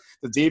because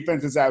the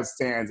defense is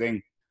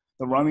outstanding.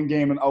 The running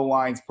game and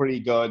O-line is pretty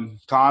good.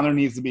 Connor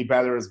needs to be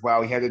better as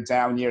well. He had a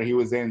down year. He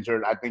was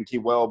injured. I think he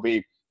will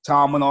be.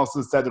 Tomlin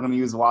also said they're going to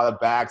use a lot of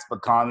backs,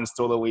 but Connor's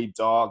still the lead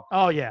dog.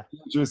 Oh, yeah.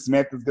 Drew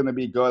Smith is going to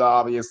be good,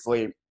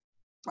 obviously.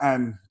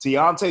 And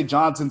Deontay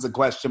Johnson's a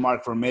question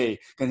mark for me.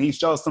 Can he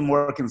show some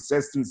more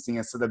consistency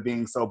instead of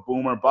being so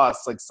boom or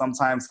bust? Like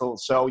sometimes he'll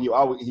show you,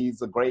 oh,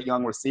 he's a great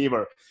young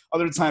receiver.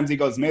 Other times he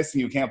goes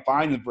missing. You can't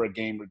find him for a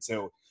game or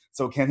two.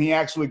 So can he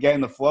actually get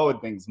in the flow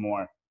of things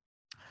more?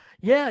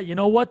 Yeah, you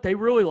know what? They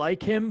really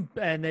like him,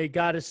 and they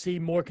got to see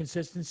more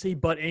consistency.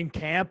 But in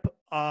camp,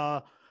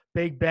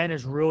 Big Ben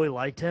has really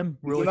liked him.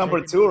 Really he's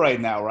number 2 right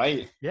now,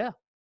 right? Yeah.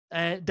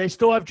 And they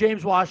still have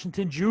James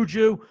Washington,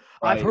 Juju.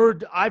 Right.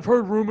 I've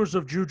heard rumors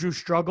of Juju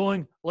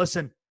struggling.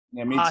 Listen.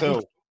 Yeah, me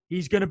too.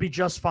 He's going to be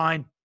just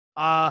fine.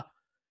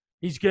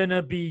 He's going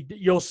to be –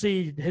 you'll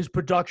see his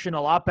production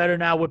a lot better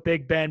now with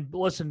Big Ben.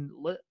 Listen,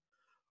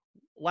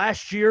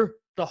 last year,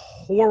 the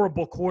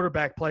horrible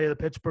quarterback play of the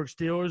Pittsburgh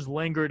Steelers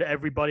lingered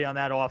everybody on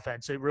that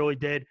offense. It really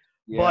did.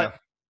 Yeah.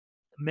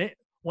 But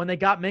when they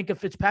got Minkah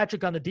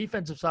Fitzpatrick on the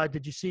defensive side,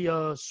 did you see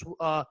a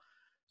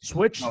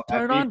switch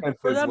turn on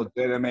for them?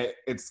 Legitimate.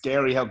 It's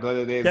scary how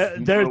good it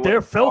is.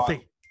 They're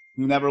filthy.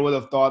 You never would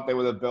have thought they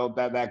would have built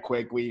that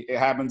quickly. It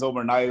happens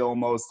overnight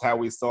almost how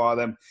we saw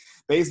them.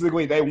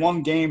 Basically, they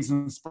won games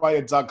in spite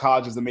of Duck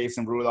Hodges and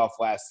Mason Rudolph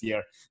last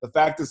year. The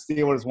fact the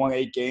Steelers won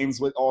 8 games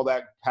with all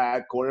that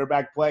bad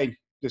quarterback play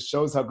just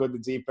shows how good the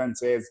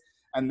defense is,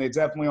 and they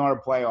definitely are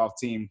a playoff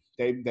team.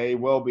 They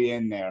will be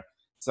in there.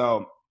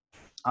 So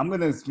I'm going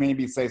to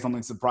maybe say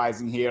something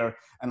surprising here,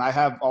 and I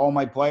have all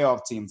my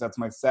playoff teams. That's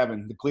my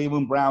 7. The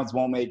Cleveland Browns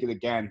won't make it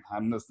again.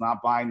 I'm just not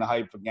buying the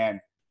hype again.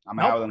 I'm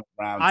out on the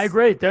Browns. I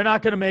agree. They're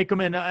not going to make them,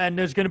 and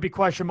there's going to be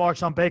question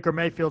marks on Baker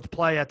Mayfield's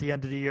play at the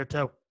end of the year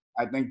too.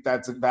 I think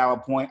that's a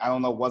valid point. I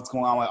don't know what's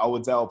going on with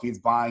Odell, if he's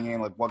buying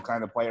in, like what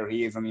kind of player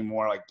he is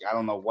anymore. Like, I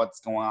don't know what's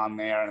going on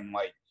there. And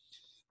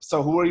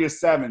so who are your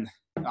 7?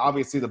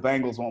 Obviously, the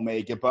Bengals won't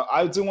make it, but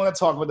I do want to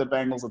talk about the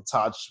Bengals a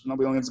touch.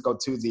 We don't need to go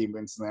too deep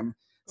into them.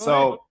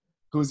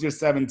 Who's your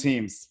 7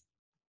 teams?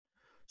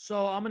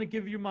 So I'm going to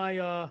give you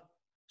my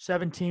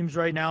 7 teams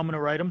right now. I'm going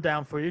to write them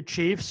down for you.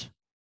 Chiefs.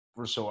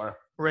 For sure.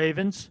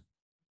 Ravens.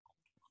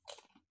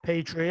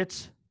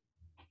 Patriots.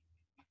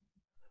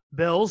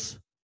 Bills.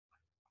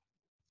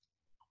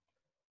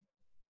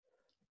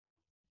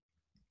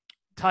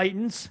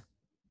 Titans.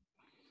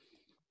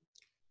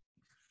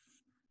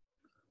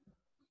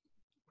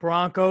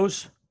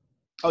 Broncos.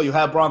 Oh, you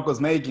have Broncos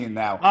making it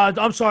now.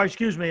 I'm sorry.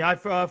 Excuse me.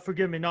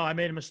 Forgive me. No, I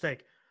made a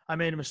mistake.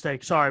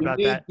 Sorry about that.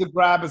 You need to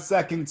grab a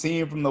second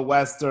team from the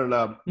Western.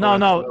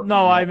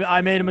 No.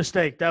 I made a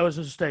mistake. That was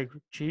a mistake.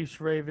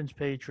 Chiefs, Ravens,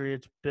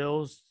 Patriots,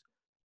 Bills,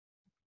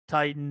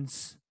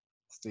 Titans,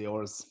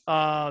 Steelers.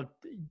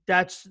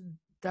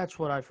 That's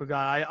what I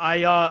forgot.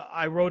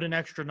 I wrote an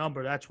extra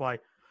number. That's why.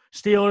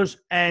 Steelers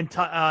and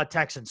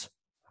Texans.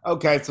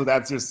 Okay, so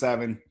that's your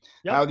 7.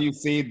 Yep. How do you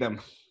seed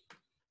them?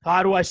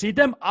 How do I seed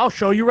them? I'll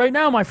show you right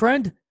now, my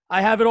friend.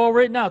 I have it all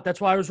written out.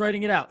 That's why I was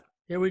writing it out.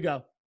 Here we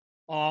go.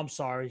 Oh, I'm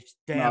sorry.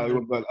 Damn. No, you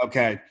were good.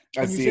 Okay.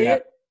 I see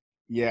it.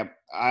 Yeah.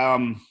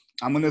 I'm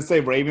going to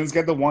say Ravens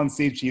get the 1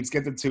 seed, Chiefs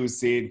get the 2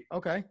 seed.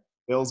 Okay.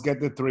 Bills get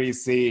the 3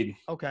 seed.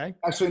 Okay.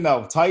 Actually,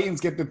 no.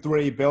 Titans get the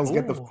 3, Bills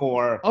get the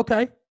 4.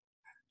 Okay.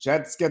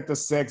 Jets get the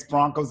 6,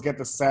 Broncos get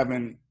the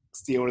 7,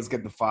 Steelers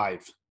get the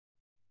 5.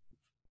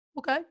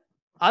 Okay.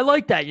 I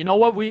like that. You know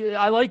what?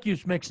 I like you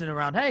mixing it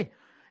around. Hey,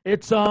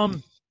 it's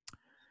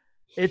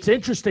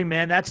interesting,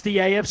 man. That's the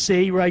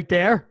AFC right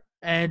there.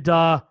 And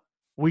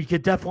we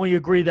could definitely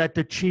agree that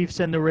the Chiefs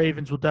and the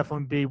Ravens will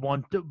definitely be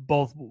one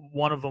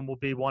of them will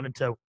be 1 and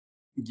 2.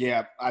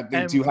 Yeah, I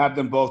think do you have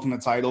them both in the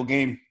title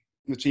game,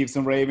 the Chiefs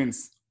and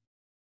Ravens?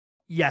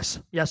 Yes,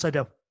 I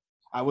do.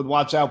 I would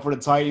watch out for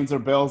the Titans or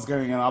Bills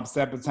getting an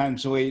upset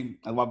potentially.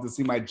 I'd love to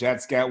see my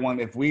Jets get one.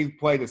 If we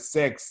play the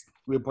 6,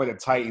 we play the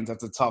Titans.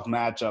 That's a tough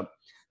matchup.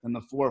 Then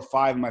the 4 or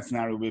 5 in my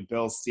scenario would be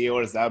Bills,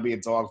 Steelers. That would be a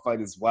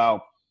dogfight as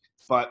well.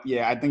 But,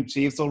 yeah, I think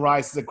Chiefs will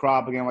rise to the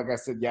crop again, like I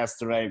said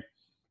yesterday.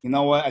 You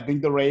know what? I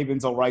think the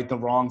Ravens will right the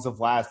wrongs of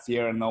last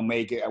year, and they'll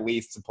make it at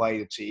least to play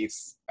the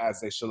Chiefs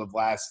as they should have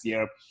last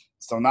year.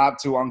 So not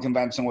too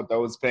unconventional with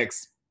those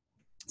picks.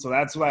 So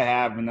that's what I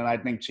have, and then I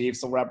think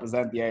Chiefs will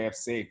represent the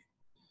AFC.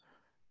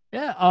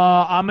 Yeah,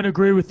 I'm going to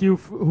agree with you.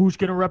 Who's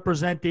going to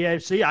represent the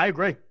AFC? I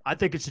agree. I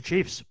think it's the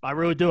Chiefs. I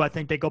really do. I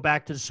think they go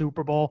back to the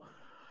Super Bowl.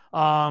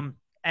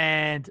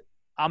 And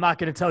I'm not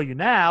going to tell you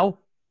now,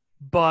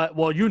 but,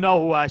 well, you know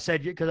who I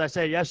said, because I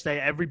said yesterday,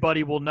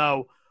 everybody will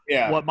know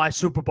Yeah. what my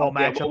Super Bowl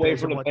Yeah, matchup we'll wait is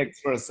for and the what. picks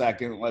for a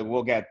second. Like,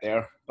 we'll get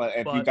there. But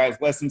if you But guys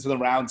listen to the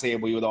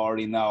roundtable, you would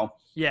already know.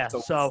 yeah,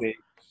 So we'll see.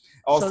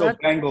 so Also,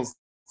 that Bengals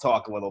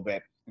talk a little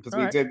bit because all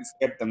we right. did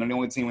skip them. They're the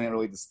only team we didn't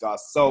really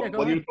discuss. So, Yeah, go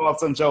what are ahead. your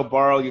thoughts on Joe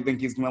Burrow? You think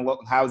he's going to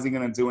look? How's he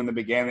going to do in the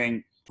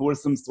beginning? Who are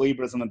some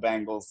sleepers in the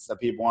Bengals that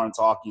people aren't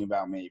talking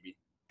about, maybe?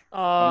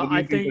 And what do I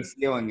you think the think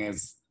ceiling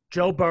is?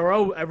 Joe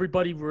Burrow,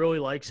 everybody really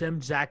likes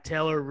him. Zach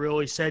Taylor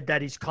really said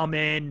that he's come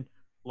in,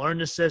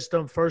 learned the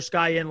system, first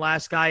guy in,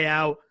 last guy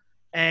out,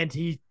 and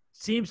he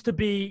seems to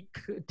be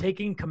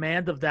taking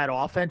command of that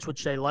offense,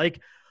 which they like.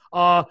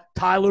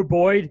 Tyler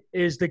Boyd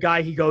is the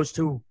guy he goes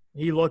to.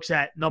 He looks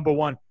at number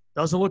one.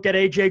 Doesn't look at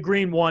AJ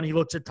Green one. He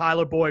looks at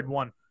Tyler Boyd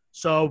one.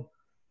 So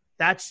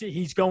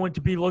he's going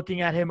to be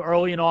looking at him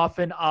early and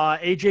often.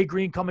 AJ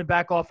Green coming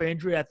back off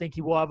injury. I think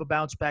he will have a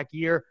bounce back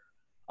year.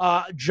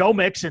 Joe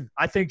Mixon.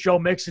 I think Joe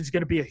Mixon's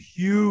going to be a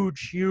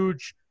huge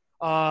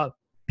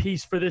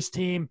piece for this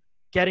team.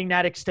 Getting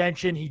that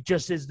extension, he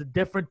just is the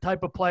different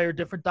type of player,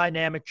 different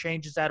dynamic,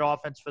 changes that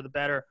offense for the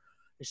better.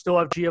 They still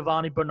have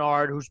Giovanni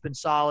Bernard, who's been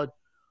solid.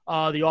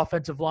 The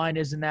offensive line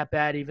isn't that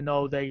bad, even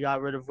though they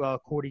got rid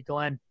of Cordy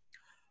Glenn.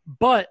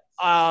 But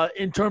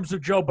in terms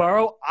of Joe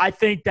Burrow, I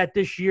think that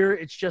this year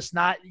it's just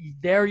not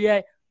there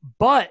yet.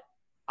 But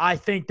I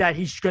think that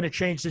he's going to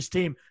change this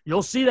team.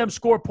 You'll see them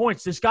score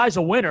points. This guy's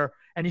a winner,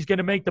 and he's going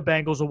to make the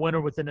Bengals a winner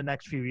within the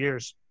next few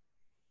years.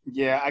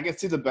 Yeah, I can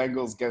see the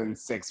Bengals getting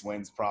 6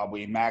 wins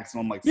probably,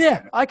 maximum like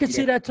 7. I can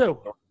see that too.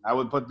 I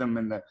would put them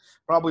in the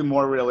probably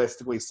more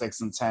realistically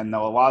 6-10.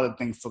 Though a lot of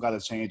things still got to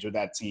change with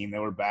that team. They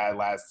were bad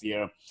last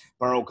year.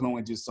 Burrow can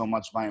only do so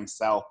much by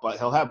himself, but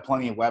he'll have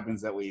plenty of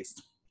weapons at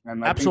least.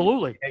 And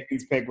Absolutely. I think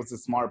Haken's pick was a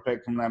smart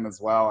pick from them as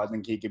well. I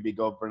think he could be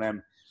good for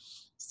them.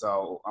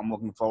 So I'm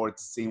looking forward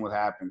to seeing what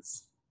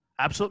happens.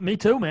 Absolutely. Me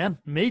too, man.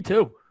 Me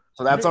too.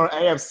 So that's our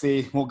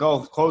AFC. We'll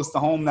go close to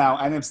home now.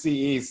 NFC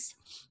East.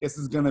 This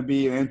is going to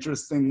be an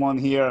interesting one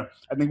here.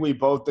 I think we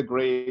both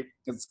agree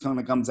it's going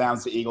to come down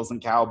to Eagles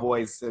and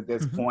Cowboys at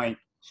this point.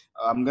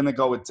 I'm going to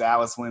go with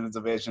Dallas winning the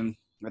division.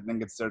 I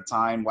think it's their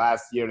time.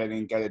 Last year, they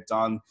didn't get it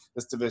done.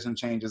 This division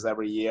changes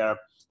every year.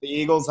 The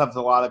Eagles have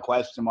a lot of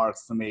question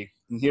marks to me.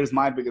 And here's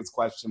my biggest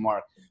question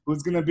mark.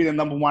 Who's going to be the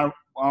number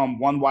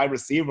one wide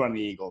receiver on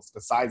the Eagles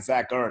besides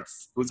Zach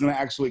Ertz? Who's going to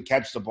actually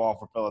catch the ball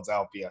for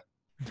Philadelphia?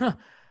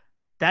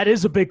 That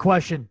is a big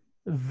question.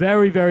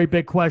 Very, very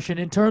big question.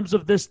 In terms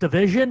of this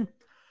division,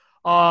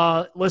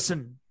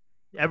 listen,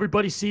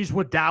 everybody sees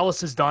what Dallas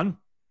has done.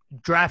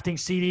 Drafting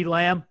CeeDee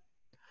Lamb,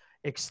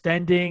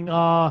 extending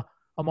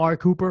Amari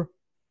Cooper,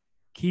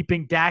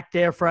 keeping Dak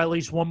there for at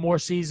least one more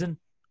season,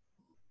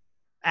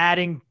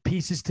 adding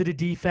pieces to the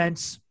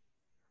defense.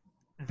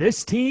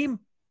 This team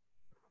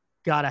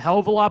got a hell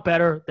of a lot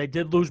better. They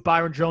did lose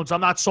Byron Jones.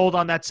 I'm not sold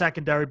on that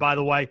secondary, by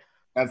the way.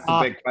 That's the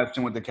big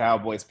question with the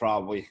Cowboys,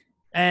 probably.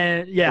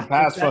 And yeah, the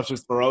pass rush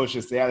is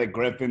ferocious. They had a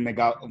Griffin, they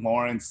got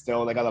Lawrence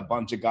still, they got a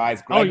bunch of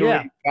guys.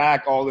 Gregory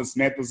back, Aldon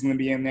Smith was going to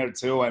be in there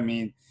too. I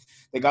mean,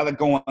 they got it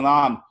going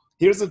on.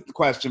 Here's a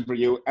question for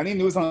you: any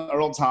news on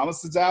Earl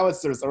Thomas to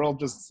Dallas, or is Earl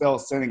just still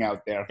sitting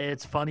out there?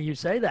 It's funny you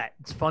say that.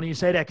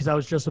 Because I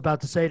was just about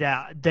to say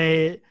that.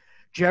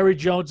 Jerry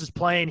Jones is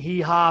playing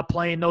hee-haw,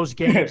 playing those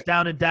games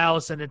down in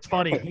Dallas, and it's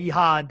funny,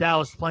 hee-haw in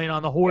Dallas, playing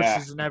on the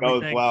horses and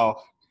everything.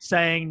 Well.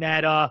 Saying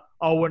that,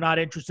 we're not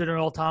interested in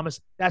Earl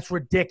Thomas. That's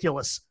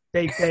ridiculous.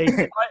 They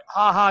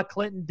ha-ha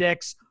Clinton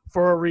Dix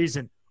for a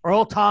reason.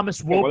 Earl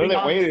Thomas will be on. What are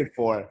they waiting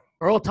for?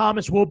 Earl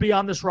Thomas will be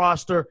on this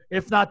roster,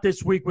 if not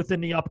this week,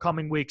 within the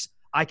upcoming weeks.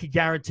 I can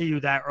guarantee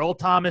you that. Earl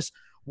Thomas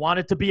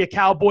wanted to be a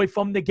Cowboy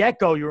from the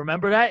get-go. You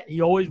remember that?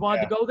 He always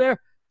wanted to go there.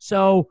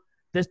 So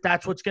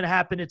that's what's going to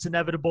happen. It's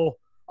inevitable.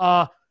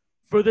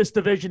 For this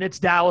division, it's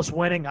Dallas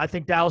winning. I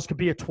think Dallas could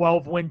be a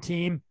 12-win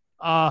team.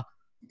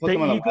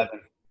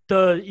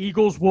 The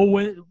Eagles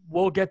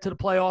will get to the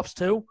playoffs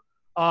too.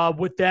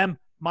 With them,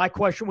 my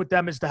question with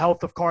them is the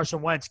health of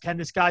Carson Wentz. Can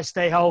this guy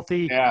stay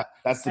healthy? Yeah,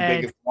 that's the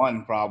biggest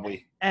one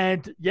probably.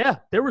 And, yeah,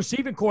 their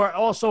receiving core.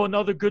 Also,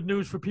 another good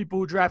news for people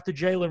who drafted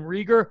Jalen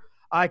Reagor.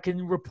 I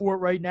can report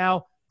right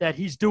now that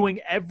he's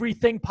doing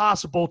everything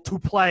possible to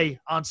play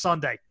on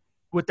Sunday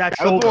with that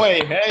shoulder.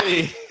 Boy,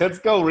 hey, let's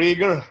go,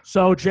 Reagor.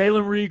 So,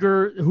 Jalen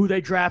Reagor, who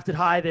they drafted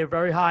high, they're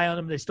very high on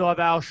him. They still have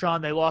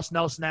Alshon. They lost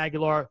Nelson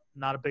Aguilar.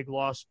 Not a big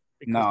loss.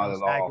 Not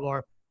at all.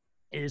 Aguilar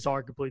is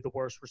arguably the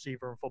worst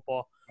receiver in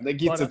football. I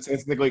think he's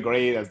statistically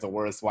graded as the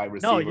worst wide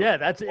receiver. No, yeah,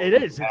 it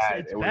is.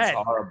 It's it bad.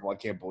 was horrible. I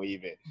can't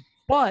believe it.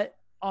 But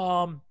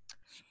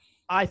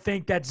I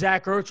think that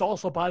Zach Ertz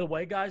also, by the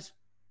way, guys,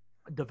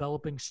 a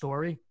developing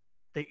story.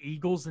 The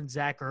Eagles and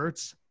Zach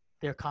Ertz,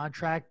 their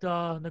contract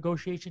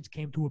negotiations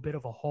came to a bit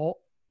of a halt.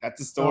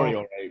 That's a story,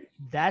 all right.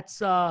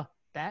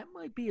 That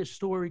might be a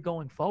story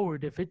going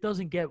forward. If it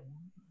doesn't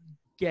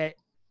get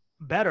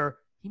better,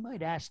 he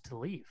might ask to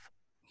leave.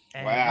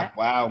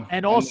 Wow.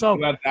 And also,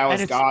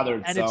 Dallas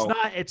Goedert. And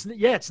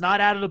it's not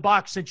out of the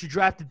box since you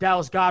drafted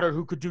Dallas Goedert,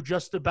 who could do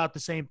just about the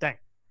same thing.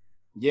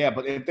 Yeah,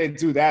 but if they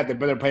do that, they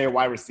better pay a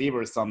wide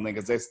receiver or something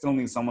because they still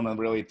need someone to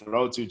really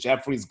throw to.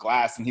 Jeffrey's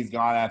glass, and he's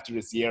gone after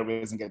this year. He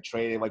doesn't get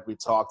traded like we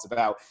talked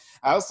about.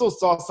 I also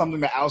saw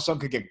something that Alshon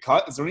could get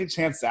cut. Is there any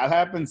chance that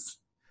happens?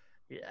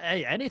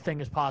 Hey,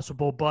 anything is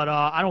possible, but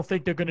I don't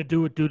think they're going to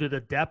do it due to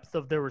the depth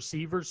of their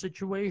receiver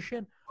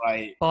situation.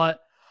 Right. But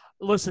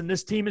listen,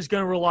 this team is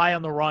going to rely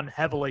on the run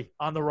heavily,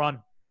 on the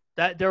run.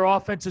 That their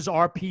offense is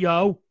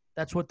RPO.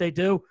 That's what they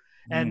do.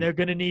 And they're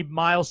going to need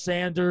Miles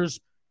Sanders.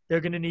 They're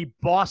going to need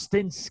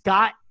Boston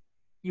Scott.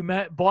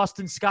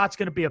 Boston Scott's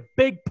going to be a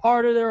big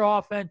part of their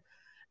offense.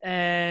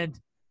 And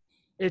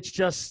it's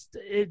just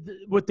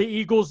with the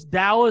Eagles,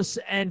 Dallas,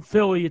 and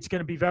Philly, it's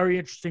going to be very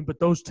interesting. But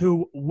those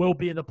two will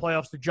be in the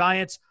playoffs. The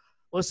Giants,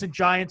 listen,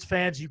 Giants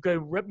fans, you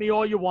can rip me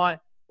all you want.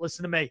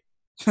 Listen to me.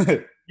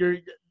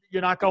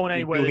 You're not going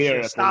anywhere this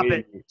year. Stop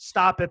it.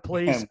 Stop it,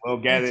 please. And we'll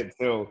get it,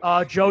 too.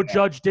 Joe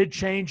Judge did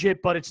change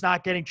it, but it's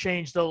not getting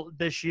changed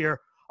this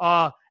year.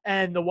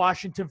 And the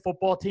Washington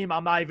football team,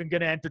 I'm not even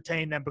going to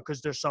entertain them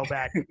because they're so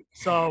bad.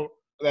 So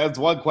that's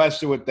one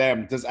question with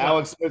them. Does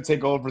Alex Smith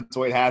take over for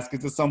Dwayne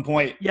Haskins at some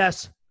point?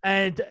 Yes,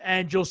 and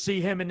you'll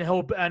see him, and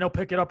he'll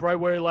pick it up right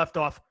where he left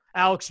off.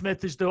 Alex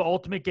Smith is the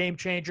ultimate game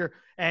changer,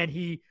 and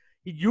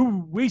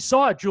we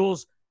saw it,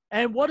 Jules.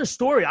 And what a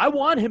story! I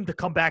want him to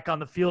come back on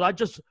the field.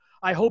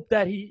 I hope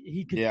that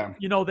he can.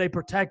 Yeah. They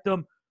protect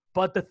him.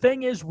 But the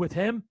thing is with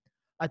him,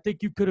 I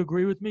think you could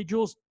agree with me,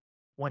 Jules.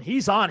 When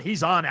he's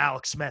on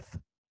Alex Smith.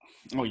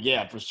 Oh,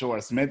 yeah, for sure.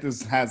 Smith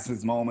has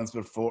his moments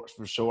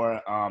for sure.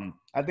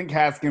 I think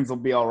Haskins will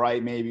be all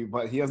right maybe,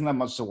 but he doesn't have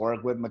much to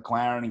work with.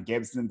 McLaren and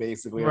Gibson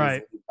basically are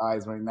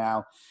guys right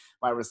now.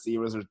 My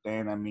receivers are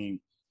thin. I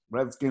mean,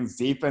 Redskins'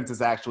 defense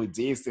is actually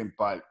decent,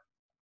 but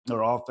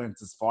their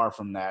offense is far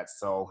from that,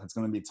 so it's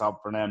going to be tough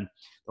for them.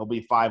 They'll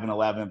be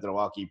 5-11 if they're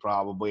lucky,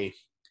 probably.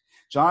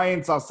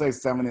 Giants, I'll say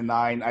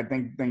 7-9. I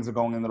think things are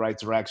going in the right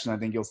direction. I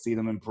think you'll see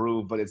them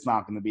improve, but it's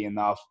not going to be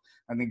enough.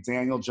 I think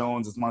Daniel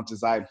Jones, as much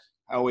as I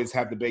always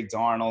have the big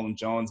Darnold and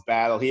Jones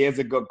battle, he is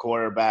a good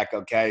quarterback,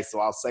 okay?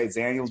 So I'll say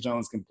Daniel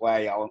Jones can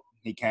play.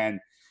 He can.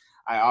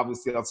 I'll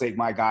take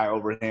my guy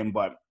over him,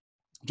 but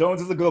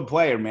Jones is a good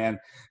player, man,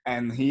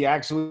 and he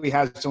actually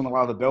has shown a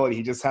lot of ability.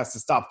 He just has to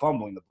stop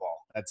fumbling the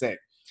ball. That's it.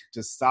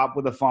 Just stop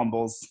with the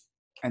fumbles,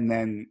 and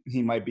then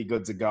he might be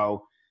good to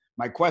go.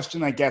 My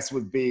question, I guess,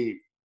 would be,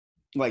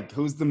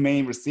 who's the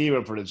main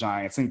receiver for the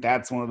Giants? I think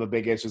that's one of the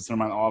big issues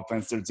from on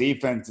offense. Their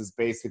defense is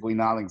basically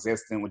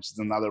non-existent, which is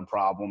another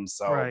problem.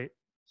 So, right.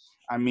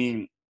 I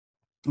mean,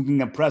 who can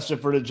get pressure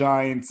for the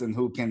Giants and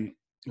who can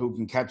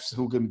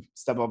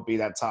step up, be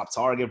that top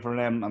target for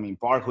them? I mean,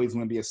 Barkley's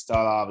going to be a stud,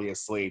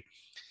 obviously.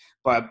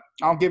 But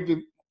I'm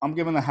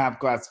giving a half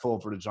glass full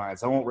for the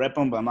Giants. I won't rip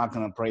them, but I'm not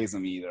going to praise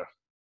them either.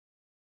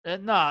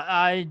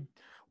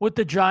 With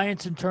the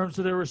Giants, in terms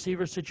of their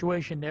receiver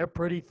situation, they're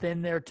pretty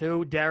thin there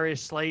too.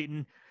 Darius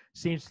Slayton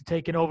seems to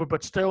take it over,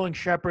 but Sterling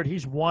Shepard,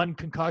 he's one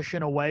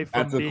concussion away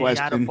from being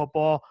out of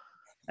football.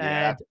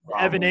 And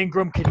Evan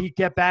Ingram, could he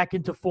get back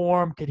into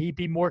form? Could he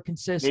be more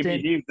consistent?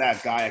 Maybe he's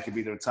that guy that could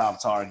be their top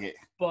target.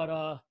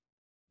 But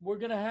we're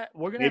gonna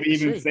maybe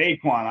even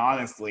Saquon,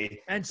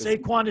 honestly. And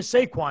Saquon is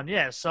Saquon,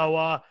 yeah.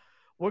 So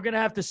we're gonna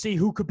have to see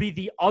who could be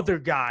the other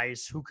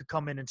guys who could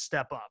come in and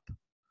step up.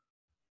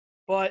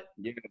 But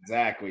yeah,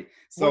 exactly.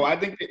 So I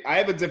think I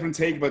have a different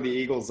take about the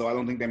Eagles, though. I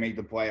don't think they make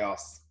the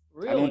playoffs.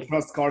 Really? I don't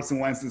trust Carson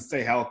Wentz to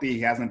stay healthy. He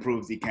hasn't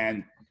proved he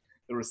can.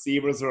 The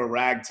receivers are a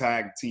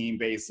ragtag team,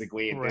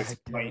 basically, at this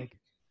point.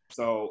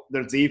 So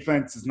their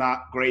defense is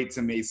not great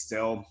to me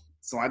still.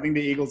 So I think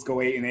the Eagles go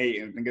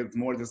 8-8, and I think it's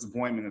more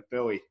disappointment than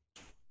Philly.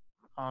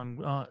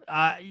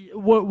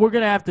 We're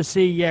going to have to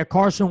see. Yeah,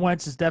 Carson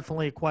Wentz is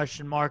definitely a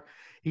question mark.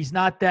 He's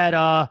not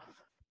that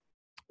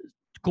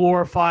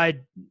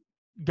glorified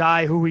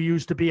guy who he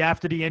used to be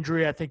after the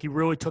injury. I think he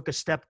really took a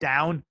step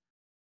down.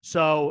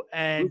 So,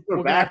 and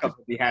we're backup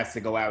if he has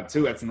to go out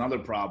too. That's another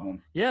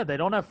problem. Yeah, they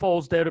don't have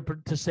Foles there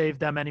to save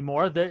them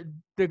anymore. They're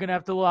gonna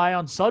have to rely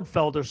on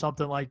Sudfeld or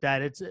something like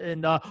that. It's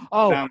and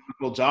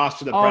Josh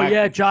to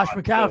the Josh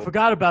McCown. I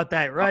forgot about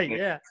that. Right?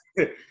 Yeah.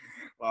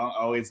 Well,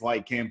 I always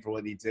like him for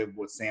what he did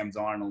with Sam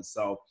Darnold.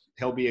 So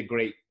he'll be a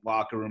great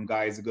locker room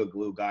guy. He's a good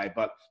glue guy.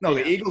 But no,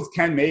 the Eagles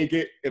can make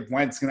it if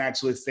Wentz can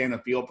actually stay in the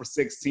field for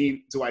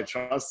 16. Do I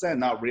trust that?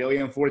 Not really,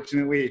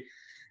 unfortunately.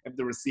 If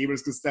the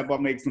receivers can step up,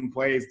 make some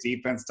plays,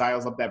 defense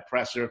dials up that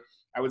pressure,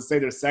 I would say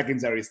their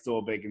secondary is still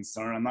a big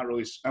concern. I'm not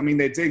really sure. I mean,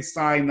 they did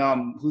sign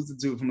who's the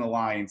dude from the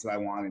Lions that I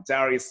wanted?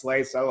 Darius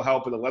Slay, so that'll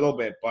help it a little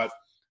bit. But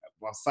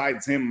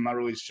besides him, I'm not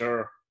really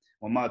sure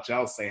what much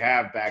else they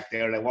have back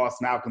there. They lost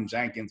Malcolm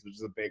Jenkins, which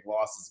is a big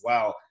loss as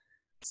well.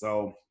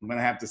 So I'm going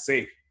to have to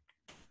see.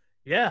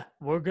 Yeah,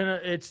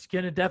 it's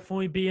going to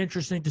definitely be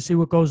interesting to see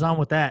what goes on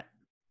with that.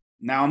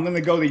 Now I'm going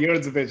to go to your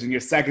division,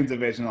 your second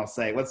division, I'll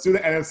say. Let's do the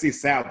NFC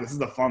South. This is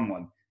the fun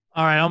one.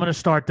 All right, I'm going to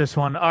start this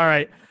one. All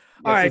right.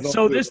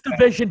 So this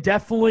division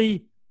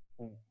definitely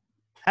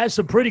has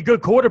some pretty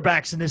good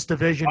quarterbacks in this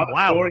division.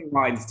 Wow.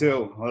 Storylines,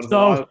 too.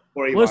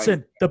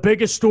 Listen, the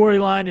biggest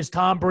storyline is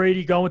Tom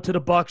Brady going to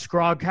the Bucs,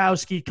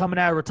 Gronkowski coming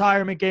out of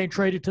retirement, getting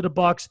traded to the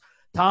Bucs.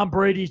 Tom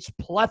Brady's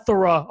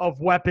plethora of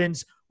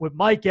weapons with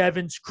Mike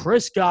Evans,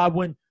 Chris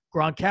Godwin,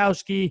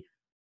 Gronkowski,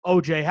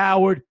 O.J.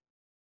 Howard,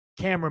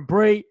 Cameron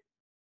Brate,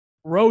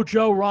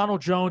 Rojo,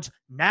 Ronald Jones.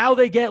 Now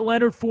they get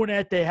Leonard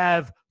Fournette. They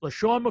have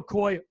LaShawn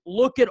McCoy.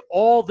 Look at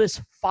all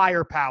this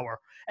firepower.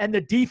 And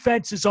the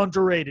defense is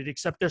underrated,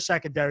 except their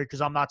secondary,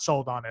 because I'm not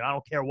sold on it. I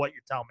don't care what you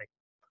tell me.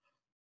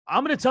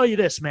 I'm going to tell you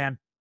this, man.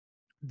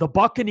 The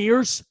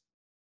Buccaneers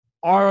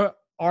are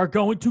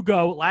going to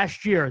go.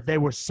 Last year, they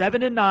were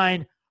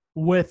 7-9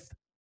 with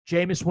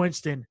Jameis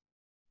Winston.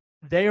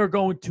 They are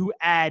going to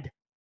add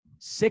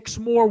 6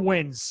 more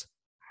wins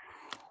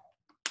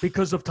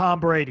because of Tom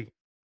Brady.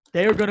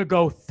 They are going to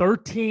go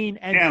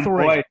 13-3.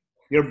 Boy,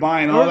 you're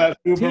buying all that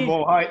Super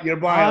Bowl hype. You're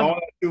buying all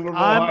that Super Bowl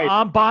hype.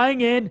 I'm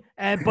buying in,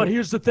 but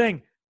here's the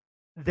thing.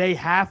 They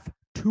have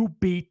to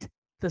beat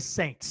the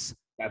Saints.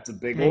 That's a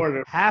big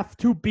order. They have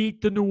to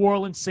beat the New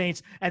Orleans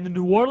Saints, and the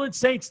New Orleans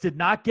Saints did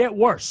not get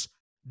worse.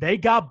 They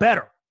got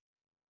better.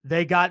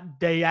 They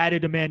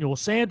added Emmanuel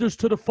Sanders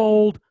to the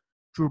fold.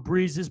 Drew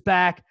Brees is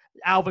back.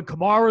 Alvin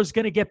Kamara is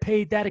going to get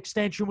paid that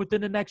extension within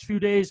the next few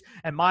days,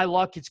 and my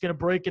luck, it's going to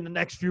break in the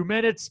next few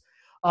minutes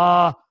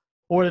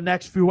or the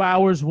next few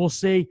hours. We'll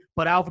see.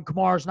 But Alvin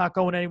Kamara is not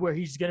going anywhere.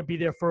 He's going to be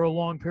there for a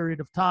long period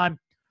of time.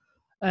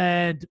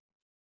 And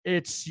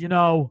it's,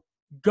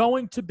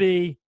 going to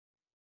be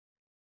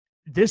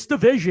this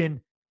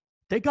division.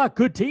 They got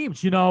good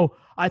teams.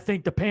 I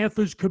think the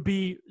Panthers could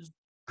be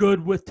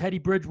good with Teddy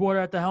Bridgewater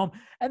at the helm.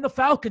 And the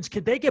Falcons,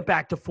 can they get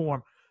back to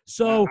form?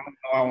 So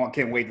I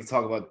can't wait to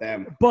talk about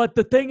them. But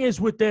the thing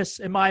is with this,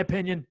 in my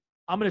opinion,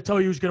 I'm going to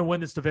tell you who's going to win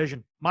this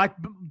division.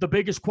 The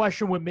biggest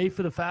question with me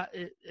for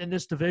in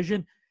this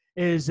division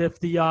is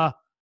if Matt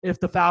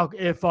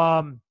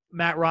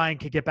Ryan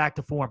could get back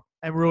to form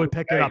and really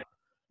pick it up.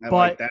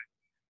 But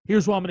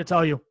here's what I'm going to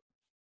tell you: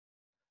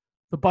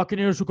 the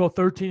Buccaneers will go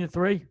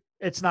 13-3.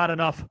 It's not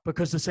enough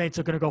because the Saints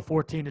are going to go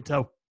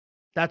 14-2.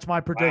 That's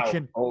my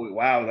prediction.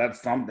 Wow,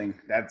 that's something.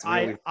 That's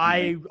really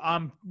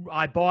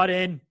I bought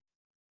in,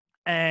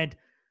 and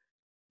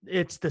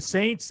it's the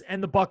Saints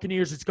and the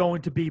Buccaneers. It's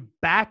going to be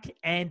back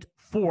and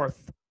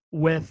forth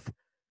with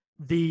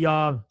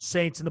the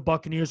Saints and the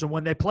Buccaneers. And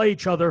when they play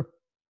each other,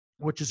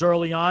 which is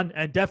early on,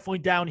 and definitely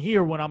down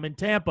here when I'm in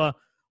Tampa,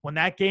 when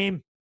that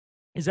game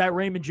is at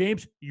Raymond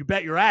James, you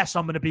bet your ass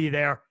I'm going to be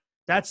there.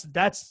 That's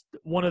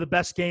one of the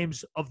best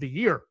games of the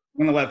year.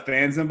 Going to let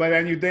fans in by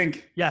then, you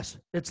think? Yes,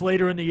 it's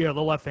later in the year.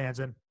 They'll let fans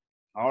in.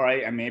 All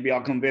right, and maybe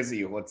I'll come visit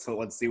you.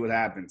 Let's see what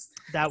happens.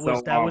 That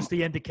was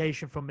the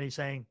indication from me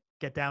saying,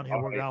 get down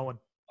here, we're going.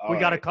 We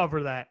got to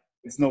cover that.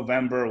 It's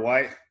November,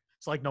 what?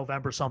 It's like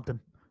November something.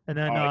 And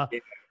then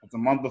it's a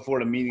month before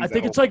the meeting. I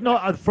think it's like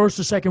first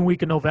or second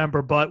week of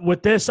November. But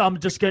with this, I'm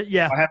just getting,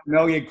 I have $1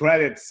 million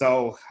credits,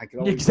 so I can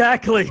always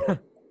exactly.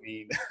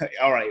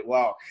 All right.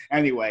 Well,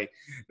 anyway,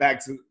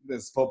 back to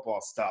this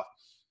football stuff.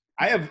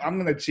 I'm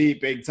going to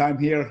cheat big time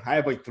here. I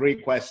have like 3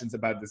 questions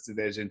about this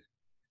division,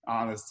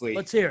 honestly.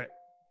 Let's hear it.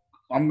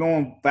 I'm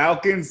going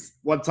Falcons.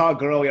 What Todd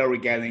Gurley are we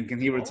getting? Can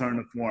he return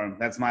to form?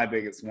 That's my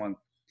biggest one.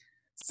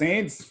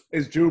 Saints,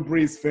 is Drew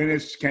Brees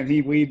finished? Can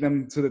he lead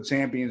them to the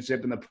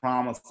championship in the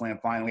promised land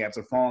finally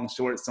after falling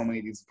short so many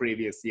of these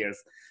previous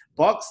years?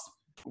 Bucks,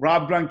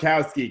 Rob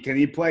Gronkowski. Can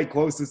he play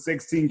close to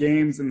 16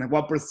 games? And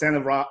what percent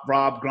of Rob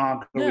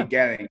Gronk are we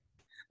getting?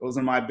 Those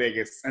are my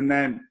biggest. And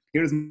then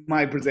here's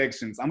my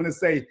predictions. I'm going to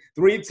say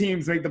 3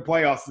 teams make the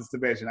playoffs this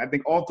division. I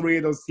think all 3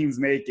 of those teams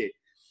make it.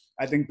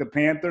 I think the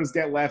Panthers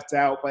get left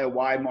out by a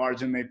wide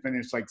margin. They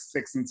finish like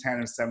 6-10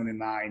 or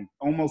 7-9.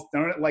 Almost,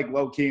 they're like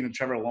low-key in the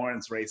Trevor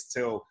Lawrence race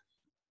too.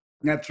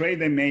 That trade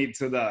they made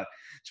to the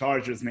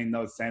Chargers made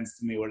no sense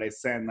to me. Where they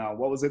sent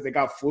what was it? They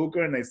got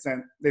Fluker and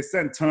they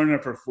sent Turner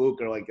for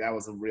Fluker. Like that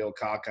was a real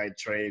cockeyed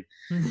trade.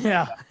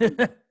 Yeah,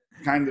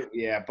 kind of.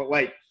 Yeah, but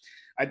like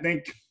I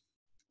think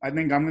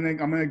I'm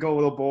gonna go a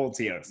little bold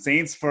here.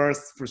 Saints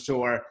first for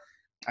sure.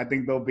 I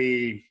think they'll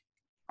be,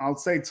 I'll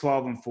say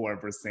 12-4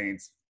 for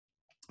Saints.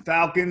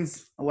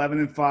 Falcons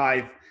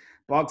 11-5.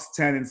 Bucks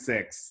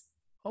 10-6.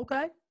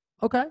 Okay.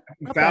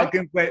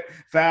 Falcons, but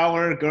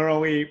Fowler,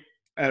 Gurley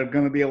are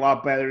going to be a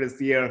lot better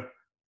this year.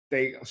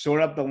 They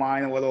shored up the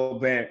line a little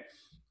bit.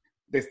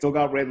 They still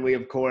got Ridley,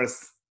 of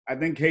course. I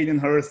think Hayden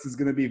Hurst is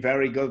going to be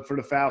very good for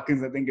the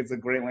Falcons. I think it's a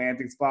great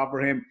landing spot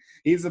for him.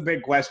 He's a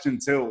big question,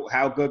 too.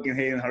 How good can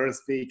Hayden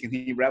Hurst be? Can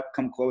he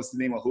come close to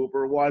the name of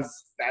Hooper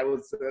was?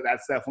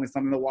 That's definitely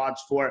something to watch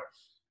for.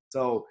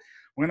 So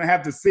we're going to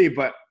have to see.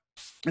 But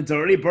the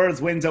early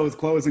birds window is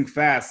closing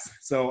fast.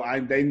 So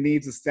they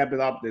need to step it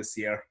up this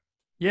year.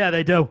 Yeah,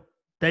 they do.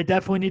 They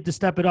definitely need to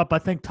step it up. I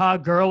think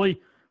Todd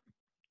Gurley,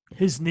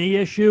 his knee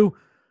issue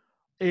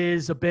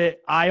is a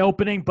bit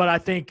eye-opening, but I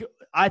think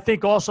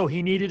also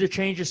he needed a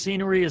change of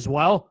scenery as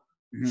well.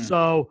 Mm-hmm.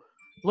 So,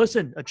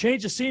 listen, a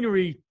change of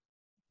scenery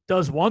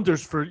does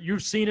wonders for –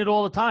 you've seen it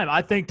all the time.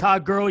 I think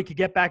Todd Gurley could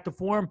get back to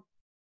form.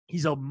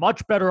 He's a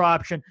much better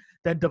option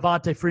than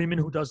Devontae Freeman,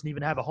 who doesn't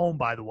even have a home,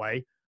 by the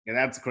way. Yeah,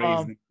 that's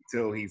crazy,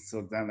 too. He's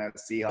still done that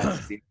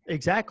Seahawks team.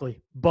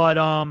 Exactly. But,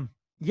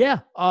 Yeah,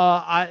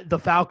 the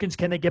Falcons,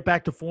 can they get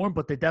back to form?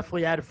 But they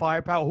definitely added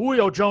firepower.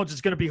 Julio Jones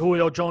is going to be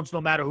Julio Jones no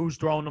matter who's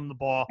throwing him the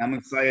ball. I'm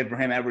excited for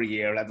him every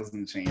year. That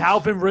doesn't change.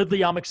 Calvin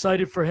Ridley, I'm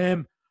excited for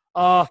him.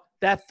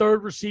 That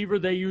third receiver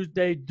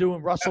they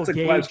doing Russell That's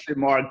a Gage. question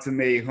mark to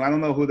me. I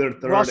don't know who their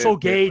third Russell is.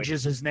 Gage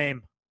is his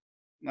name.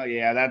 Oh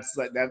yeah, that's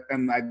like that,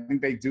 and I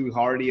think they do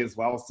Hardy as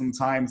well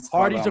sometimes.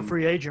 Hardy's a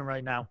free agent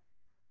right now.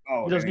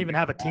 Oh, He doesn't even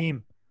have a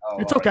team. Oh,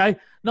 it's okay.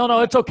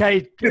 No, it's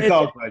okay. It's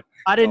all good.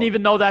 I didn't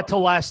even know that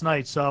till last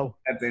night. So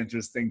that's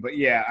interesting. But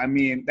yeah, I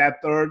mean, that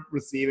third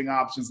receiving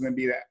option is going to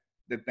be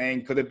the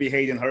thing. Could it be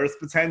Hayden Hurst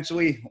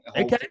potentially?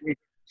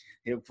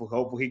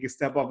 Hopefully he can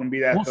step up and be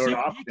that third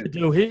option.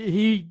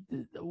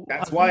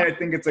 That's why I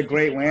think it's a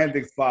great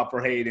landing spot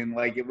for Hayden.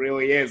 Like, it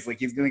really is. Like,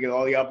 he's going to get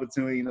all the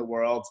opportunity in the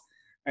world.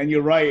 And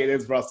you're right, it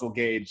is Russell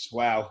Gage.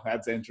 Wow,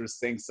 that's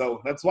interesting. So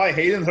that's why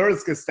Hayden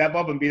Hurst could step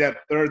up and be that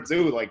third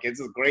dude. Like,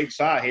 it's a great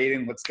shot,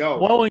 Hayden. Let's go.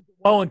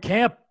 Well, in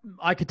camp,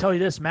 I could tell you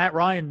this: Matt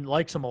Ryan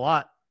likes him a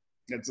lot.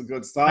 That's a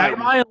good sign. Matt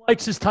Ryan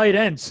likes his tight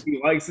ends.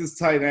 He likes his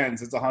tight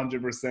ends. It's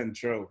 100%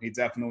 true. He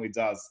definitely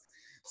does.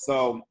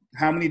 So,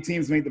 how many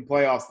teams make the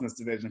playoffs in this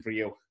division for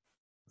you?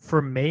 For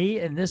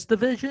me in this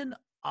division,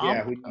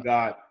 who you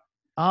got?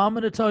 I'm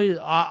going to tell you,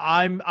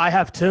 I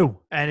have two,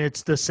 and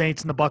it's the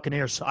Saints and the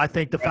Buccaneers. I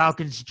think the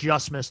Falcons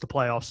just missed the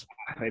playoffs.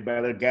 They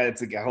better get it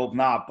together. I hope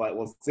not, but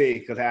we'll see.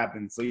 It could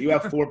happen. So you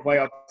have 4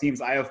 playoff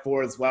teams. I have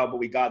 4 as well, but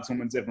we got to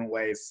them in different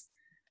ways.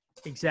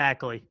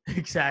 Exactly.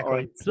 All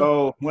right,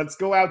 so let's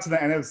go out to the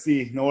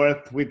NFC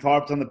North. We've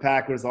harped on the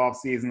Packers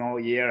offseason all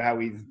year, how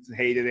we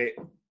hated it.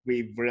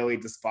 We really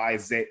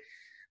despised it.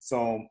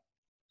 So,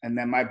 and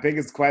then my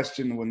biggest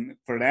question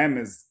for them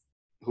is,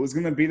 who's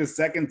going to be the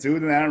second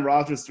dude that Aaron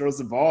Rodgers throws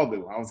the ball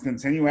to? I was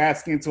continue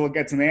asking until it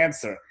gets an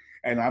answer,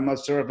 and I'm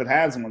not sure if it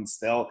has one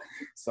still.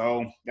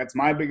 So that's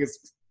my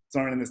biggest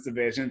concern in this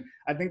division.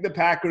 I think the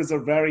Packers are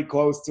very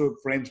close to a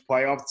fringe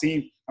playoff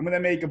team. I'm going to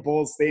make a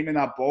bold statement,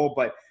 not bold,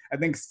 but I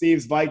think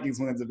Steve's Vikings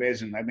win the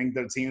division. I think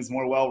their team is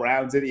more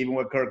well-rounded, even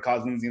with Kirk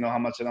Cousins. You know how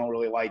much I don't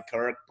really like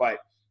Kirk, but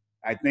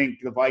I think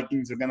the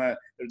Vikings they're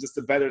just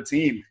a better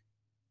team.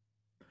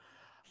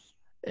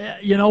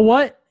 You know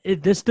what?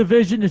 This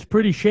division is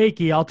pretty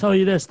shaky. I'll tell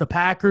you this. The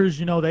Packers,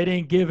 they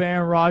didn't give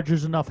Aaron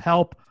Rodgers enough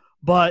help.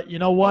 But you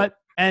know what?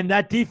 And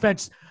that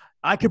defense,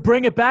 I could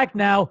bring it back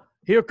now.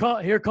 Here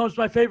comes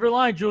my favorite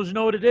line, Jules. You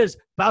know what it is?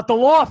 About the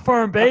law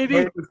firm, baby.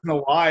 It's been a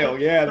while,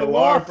 yeah. The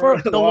law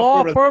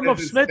firm of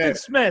Smith &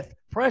 Smith.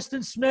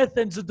 Preston Smith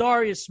and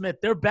Zadarius Smith.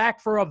 They're back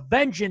for a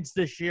vengeance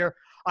this year.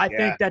 I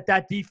think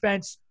that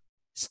defense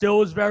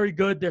still is very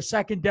good. Their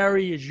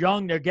secondary is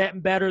young. They're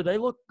getting better. They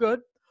look good.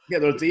 Yeah,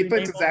 their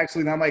defense is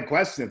actually not my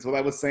question. It's what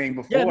I was saying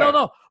before. Yeah,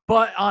 no.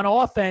 But on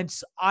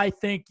offense, I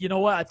think, you know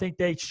what? I think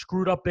they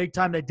screwed up big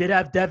time. They did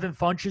have Devin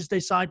Funchess they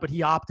signed, but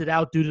he opted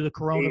out due to the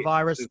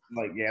coronavirus.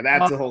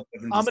 That's a whole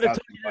different I'm going to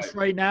tell you this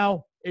right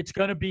now. It's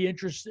going to be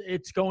interesting.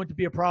 It's going to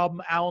be a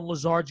problem. Allen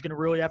Lazard's going to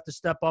really have to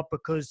step up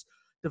because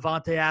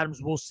Devontae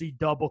Adams will see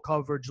double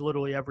coverage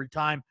literally every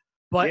time.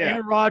 But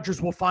Aaron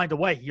Rodgers will find a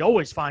way. He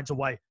always finds a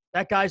way.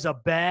 That guy's a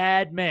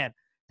bad man.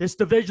 This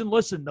division,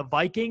 listen, the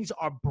Vikings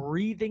are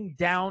breathing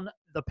down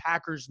the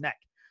Packers' neck.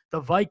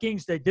 The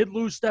Vikings, they did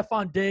lose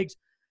Stephon Diggs.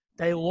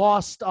 They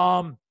lost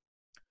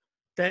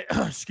they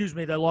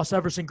lost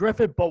Everson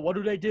Griffin, but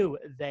what do?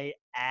 They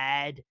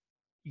add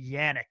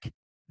Yannick.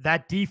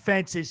 That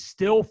defense is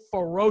still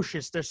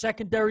ferocious. Their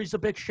secondary is a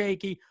bit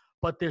shaky,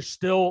 but they're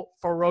still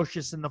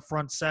ferocious in the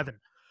front seven.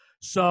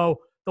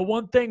 So the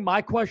one thing,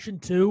 my question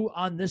too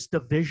on this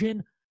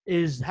division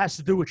has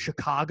to do with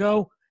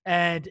Chicago.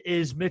 And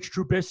is Mitch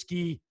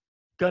Trubisky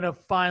going to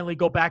finally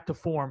go back to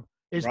form?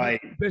 Is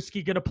Mitch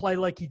Trubisky going to play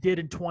like he did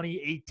in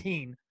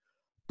 2018?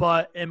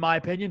 But in my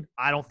opinion,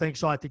 I don't think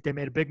so. I think they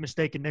made a big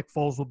mistake, and Nick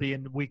Foles will be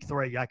in week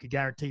 3. I can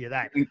guarantee you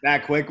that. You think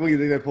that quickly? You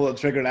think they pull the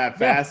trigger that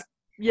fast?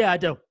 Yeah, I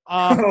do.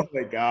 Oh,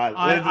 my God.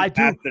 I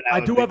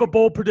do have a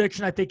bold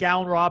prediction. I think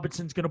Allen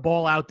Robinson's going to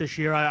ball out this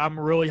year. I'm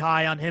really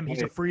high on him.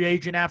 He's a free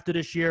agent after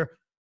this year.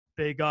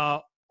 Big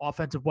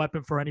offensive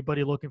weapon for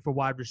anybody looking for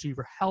wide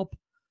receiver help.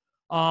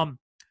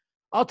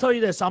 I'll tell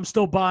you this. I'm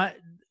still buying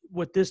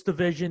with this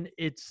division.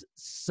 It's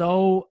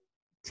so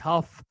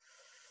tough.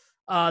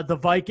 The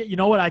Vikings, you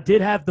know what? I did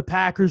have the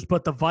Packers,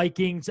 but the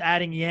Vikings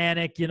adding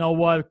Yannick, you know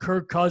what?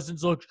 Kirk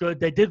Cousins looks good.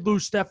 They did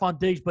lose Stephon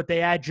Diggs, but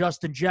they add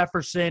Justin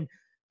Jefferson.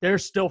 They're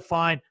still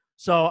fine.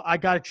 So I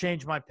got to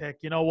change my pick.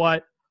 You know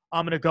what?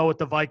 I'm going to go with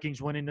the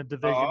Vikings winning the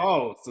division.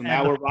 Oh, so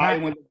now we're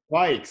riding with the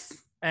Vikes.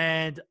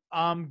 And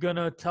I'm going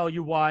to tell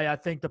you why. I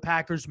think the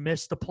Packers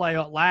missed the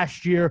playoff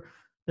last year.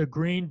 The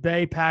Green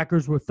Bay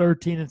Packers were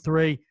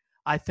 13-3.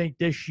 I think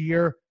this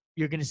year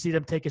you're going to see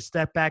them take a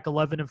step back,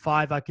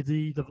 11-5. I could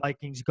see the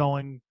Vikings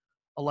going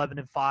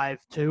 11-5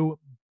 too,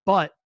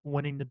 but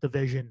winning the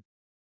division.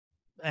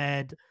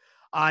 And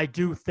I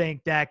do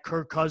think that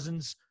Kirk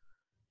Cousins,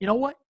 you know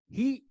what?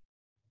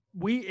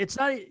 It's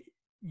not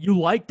you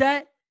like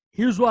that.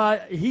 Here's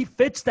why he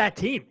fits that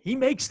team. He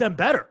makes them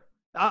better.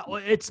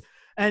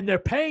 And they're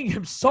paying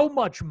him so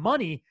much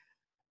money,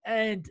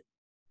 and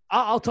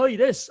I'll tell you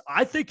this.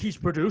 I think he's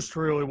produced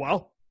really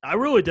well. I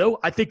really do.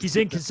 I think he's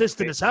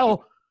inconsistent as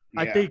hell.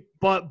 Yeah. I think,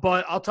 but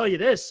I'll tell you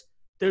this.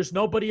 There's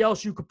nobody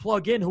else you could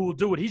plug in who will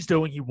do what he's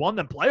doing. He won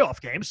them playoff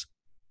games.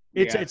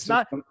 It's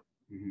not.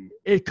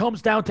 It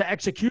comes down to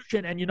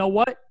execution, and you know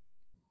what?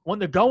 When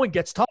the going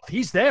gets tough,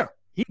 he's there.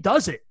 He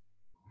does it.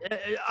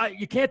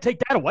 You can't take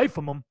that away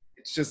from him.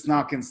 It's just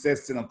not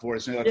consistent,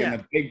 unfortunately. Like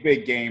in the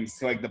big games,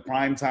 like the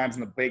prime times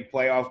and the big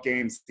playoff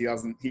games, he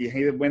doesn't. He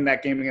did win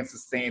that game against the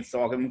Saints,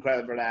 so I'll give him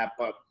credit for that.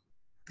 But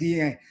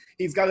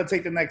he's got to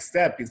take the next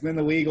step. He's been in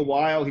the league a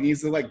while. He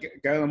needs to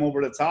get them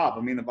over the top.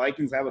 I mean, the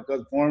Vikings have a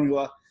good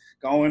formula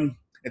going.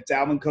 If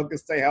Dalvin Cook can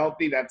stay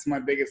healthy, that's my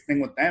biggest thing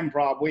with them.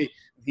 Probably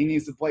he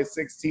needs to play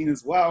 16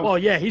 as well. Well,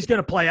 yeah, he's going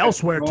to play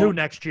elsewhere too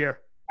next year.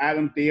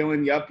 Adam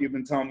Thielen, yep, you've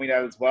been telling me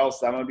that as well,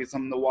 so that might be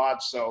something to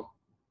watch. So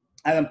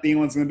Adam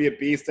Thielen's going to be a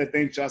beast, I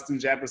think. Justin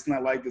Jefferson I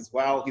like as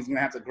well. He's going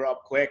to have to grow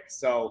up quick,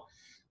 so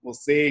we'll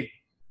see.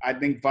 I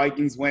think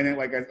Vikings win it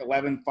like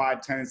 11-5,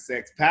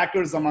 10-6.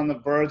 Packers, I'm on the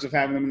verge of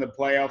having them in the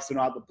playoffs or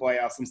not the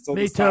playoffs. I'm still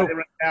deciding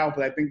right now,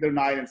 but I think they're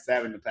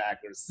 9-7, the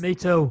Packers. Me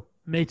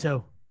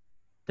too.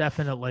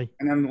 Definitely.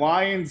 And then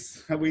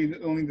Lions, we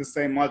don't need to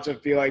say much, I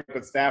feel like,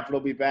 but Stafford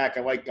will be back.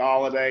 I like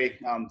Galladay.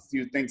 Do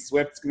you think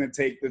Swift's going to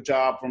take the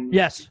job from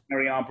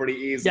Marion pretty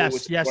easily?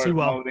 Yes, he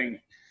will.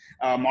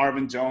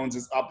 Marvin Jones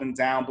is up and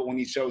down, but when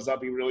he shows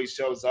up, he really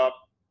shows up.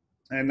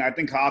 And I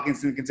think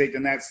Hawkinson can take the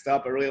next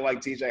step. I really like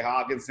TJ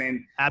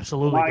Hawkinson.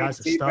 Absolutely, Lions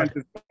guys. Defense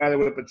is better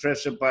with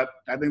Patricia, but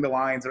I think the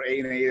Lions are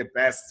 8-8 at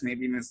best,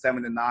 maybe even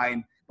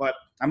 7-9. But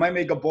I might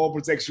make a bold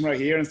prediction right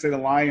here and say the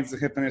Lions will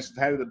finish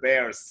ahead of the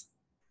Bears.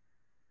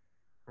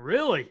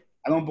 Really?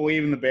 I don't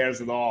believe in the Bears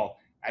at all.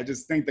 I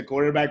just think the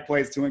quarterback play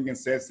is too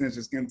inconsistent. It's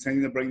just going to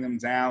continue to bring them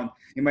down.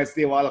 You might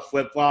see a lot of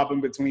flip-flopping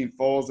between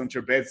Foles and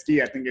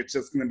Trubisky. I think it's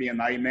just going to be a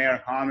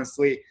nightmare,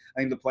 honestly. I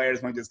think the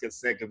players might just get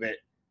sick of it.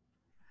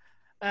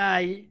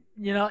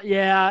 You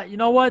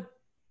know what?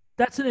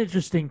 That's an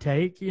interesting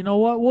take. You know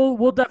what?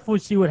 We'll definitely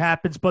see what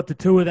happens. But the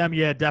two of them,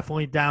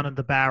 definitely down in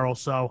the barrel.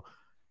 So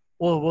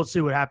we'll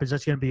see what happens.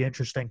 That's going to be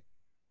interesting.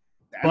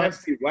 The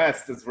NFC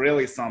West is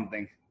really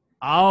something.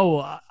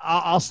 Oh,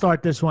 I'll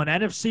start this one.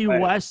 NFC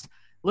West.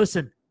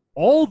 Listen,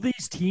 all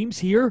these teams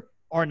here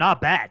are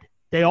not bad.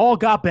 They all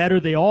got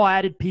better. They all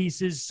added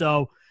pieces.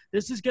 So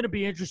this is going to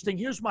be interesting.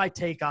 Here's my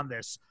take on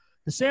this.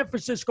 The San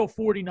Francisco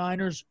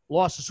 49ers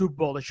lost the Super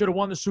Bowl. They should have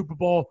won the Super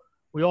Bowl.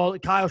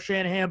 Kyle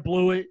Shanahan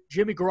blew it.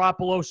 Jimmy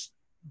Garoppolo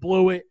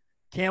blew it.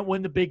 Can't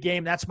win the big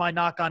game. That's my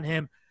knock on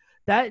him.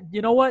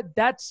 You know what?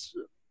 That's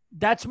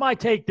my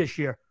take this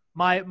year.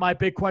 My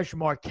big question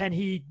mark. Can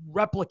he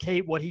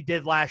replicate what he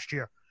did last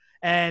year?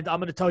 And I'm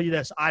going to tell you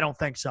this. I don't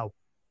think so.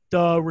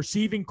 The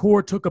receiving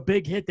core took a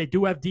big hit. They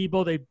do have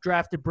Debo. They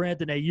drafted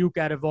Brandon Ayuk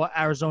out of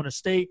Arizona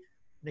State,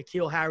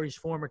 N'Keal Harry's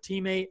former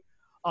teammate.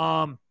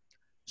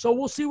 So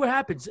we'll see what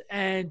happens.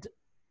 And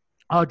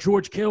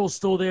George Kittle's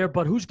still there.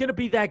 But who's going to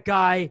be that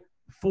guy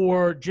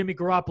for Jimmy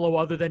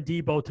Garoppolo other than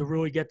Debo to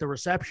really get the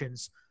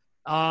receptions?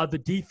 The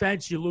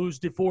defense, you lose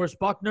DeForest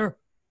Buckner.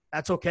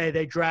 That's okay.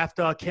 They draft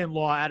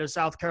Kinlaw out of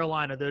South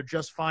Carolina. They're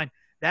just fine.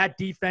 That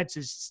defense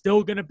is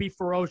still going to be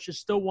ferocious,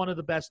 still one of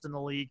the best in the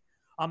league.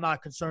 I'm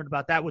not concerned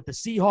about that. With the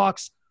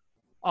Seahawks,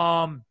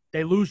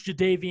 they lose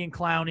Jadeveon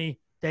Clowney.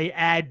 They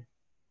add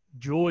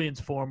Julian's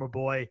former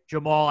boy,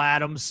 Jamal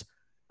Adams.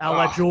 I'll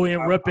let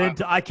Julian rip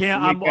into –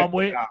 I'm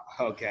waiting.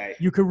 Okay.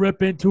 You can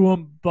rip into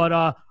him, but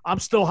I'm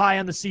still high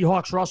on the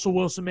Seahawks. Russell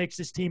Wilson makes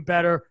his team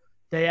better.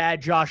 They add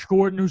Josh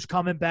Gordon, who's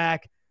coming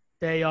back.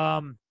 They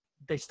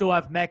still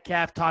have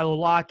Metcalf, Tyler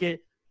Lockett,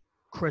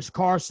 Chris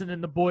Carson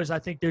and the boys. I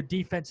think their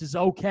defense is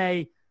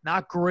okay,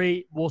 not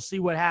great. We'll see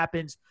what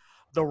happens.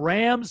 The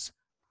Rams,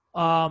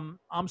 I'm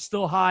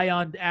still high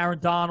on Aaron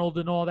Donald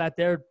and all that.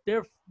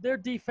 Their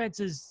defense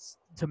is,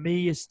 to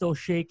me, is still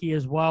shaky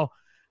as well.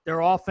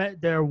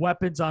 Their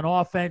weapons on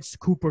offense,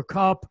 Cooper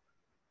Kupp,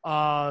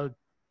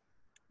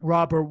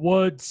 Robert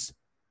Woods,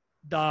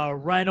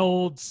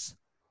 Reynolds,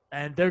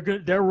 and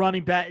they're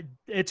running back.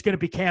 It's going to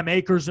be Cam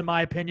Akers, in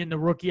my opinion, the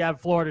rookie out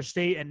of Florida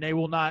State, and they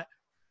will not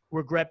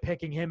regret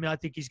picking him. I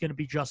think he's going to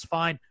be just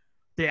fine.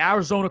 The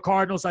Arizona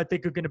Cardinals, I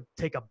think, are going to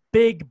take a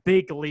big,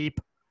 big leap.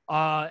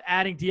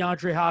 Adding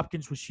DeAndre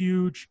Hopkins was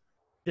huge.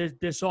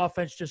 This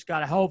offense just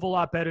got a hell of a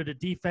lot better. The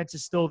defense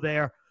is still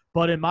there.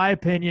 But in my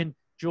opinion,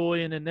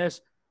 Julian, in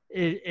this,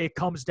 it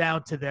comes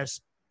down to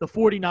this. The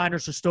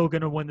 49ers are still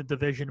going to win the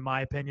division, in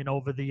my opinion,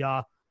 over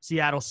the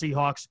Seattle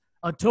Seahawks.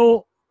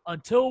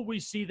 Until we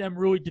see them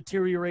really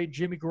deteriorate,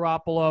 Jimmy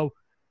Garoppolo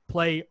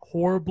play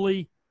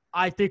horribly,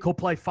 I think he'll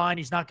play fine.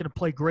 He's not going to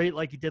play great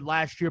like he did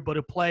last year, but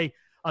he'll play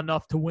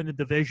enough to win the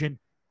division.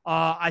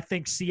 I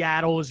think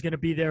Seattle is going to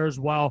be there as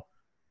well.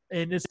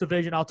 In this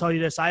division, I'll tell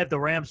you this, I have the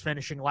Rams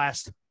finishing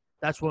last.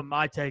 That's what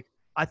my take.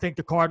 I think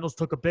the Cardinals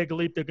took a big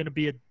leap. They're going to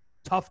be a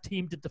tough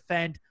team to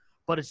defend,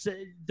 but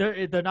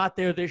they're not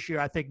there this year.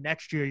 I think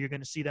next year you're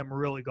going to see them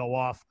really go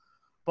off.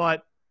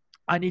 But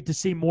I need to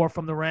see more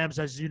from the Rams.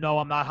 As you know,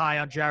 I'm not high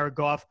on Jared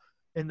Goff.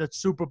 In the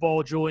Super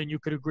Bowl, Julian, you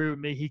could agree with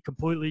me. He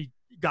completely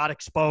got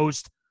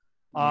exposed.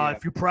 Yeah.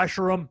 If you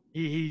pressure him,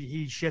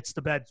 he shits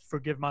the bed.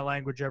 Forgive my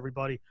language,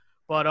 everybody.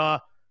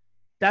 But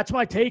that's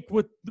my take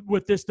with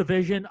this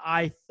division.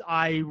 I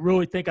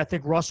really think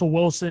Russell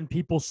Wilson.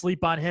 People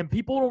sleep on him.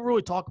 People don't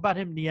really talk about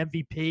him in the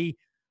MVP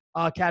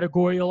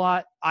category a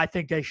lot. I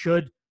think they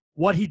should.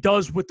 What he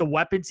does with the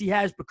weapons he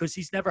has, because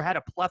he's never had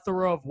a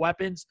plethora of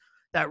weapons.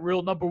 That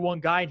real number one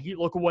guy, and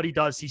look at what he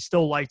does. He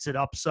still lights it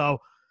up. So,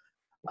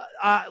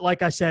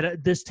 like I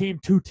said, this team,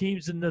 2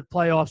 teams in the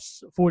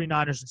playoffs: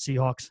 49ers and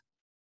Seahawks.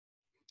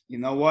 You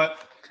know what?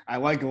 I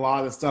like a lot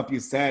of the stuff you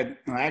said,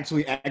 and I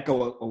actually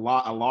echo a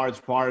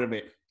large part of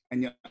it.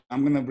 And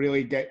I'm going to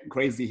really get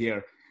crazy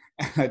here.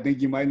 I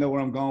think you might know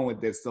where I'm going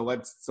with this. So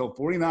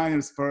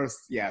 49ers first.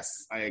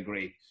 Yes, I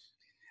agree.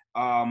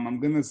 I'm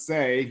going to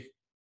say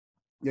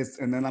yes,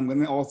 and then I'm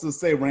going to also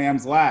say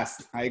Rams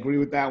last. I agree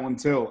with that one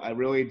too. I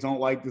really don't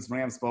like this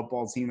Rams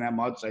football team that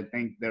much. I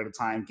think their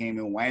time came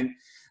and went.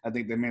 I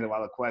think they made a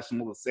lot of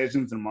questionable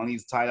decisions, and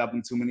money's tied up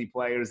in too many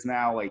players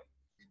now.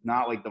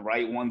 Not like the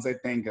right ones, I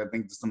think. I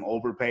think there's some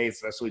overpay,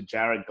 especially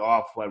Jared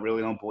Goff, who I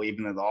really don't believe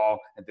in at all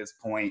at this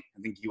point.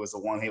 I think he was a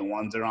one-hit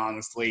wonder,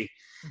 honestly.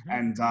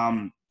 And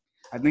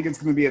I think it's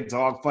going to be a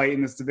dogfight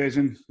in this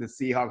division. The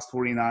Seahawks,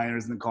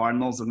 49ers, and the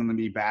Cardinals are going to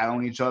be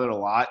battling each other a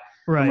lot.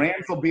 Right. The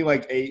Rams will be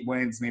like 8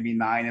 wins, maybe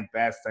 9 at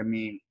best. I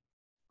mean,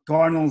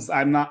 Cardinals,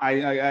 I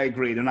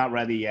agree. They're not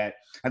ready yet.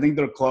 I think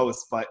they're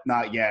close, but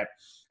not yet.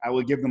 I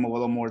would give them a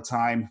little more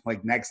time.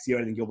 Like next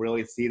year, I think you'll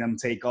really see them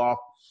take off.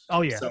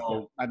 Oh, yeah.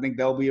 So I think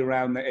they'll be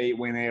around the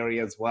 8-win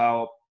area as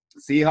well.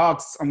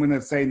 Seahawks, I'm going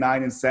to say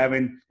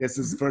 9-7. This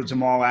is for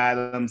Jamal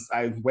Adams.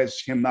 I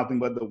wish him nothing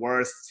but the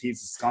worst.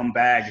 He's a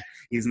scumbag.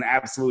 He's an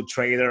absolute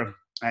traitor,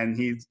 and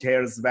he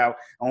cares about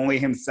only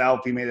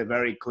himself. He made it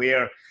very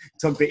clear.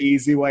 Took the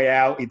easy way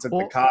out. He took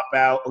the cop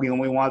out. He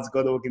only wants to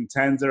go to a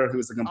contender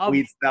who's a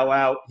complete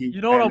sellout. You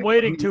know what I'm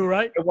waiting to,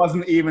 right? It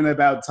wasn't even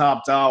about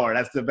top dollar.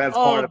 That's the best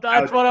part.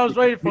 That's what I was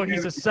waiting for.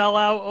 He's a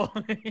sellout.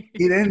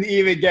 He didn't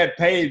even get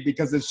paid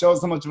because it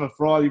shows how much of a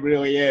fraud he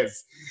really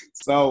is.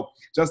 So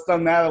just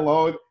on that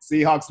alone,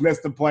 Seahawks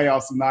missed the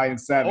playoffs in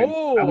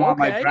 9-7. I want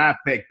my draft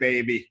pick,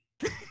 baby.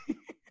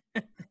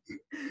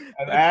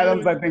 And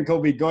Adams, I think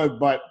he'll be good,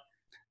 but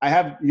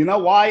you know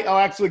why? I'll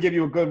actually give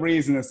you a good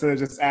reason instead of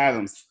just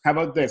Adams. How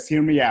about this?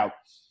 Hear me out.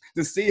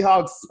 The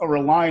Seahawks are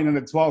relying on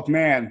the 12th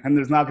man, and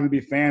there's not going to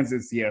be fans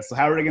this year. So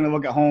how are they going to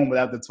look at home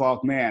without the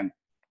 12th man?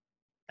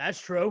 That's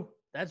true.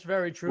 That's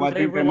very true. Well,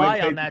 they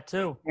rely on that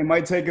too. They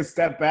might take a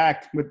step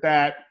back with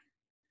that.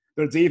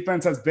 Their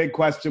defense has big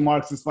question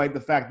marks despite the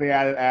fact they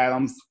added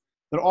Adams.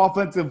 Their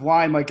offensive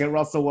line might get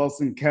Russell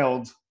Wilson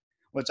killed,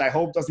 which I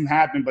hope doesn't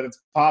happen, but it's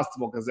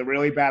possible because they're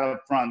really bad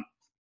up front.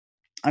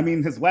 I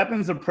mean, his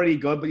weapons are pretty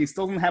good, but he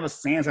still doesn't have a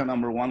stance at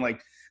number one.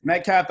 Like,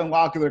 Metcalf and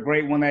Lockett are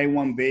great 1A,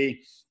 1B.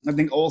 I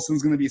think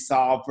Olsen's going to be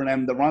solid for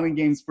them. The running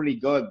game's pretty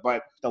good,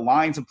 but the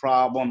line's a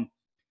problem.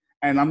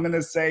 And I'm going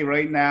to say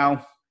right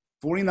now,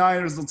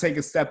 49ers will take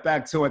a step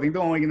back, too. I think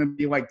they're only going to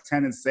be like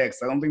 10-6.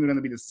 I don't think they're going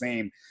to be the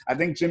same. I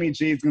think Jimmy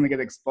G is going to get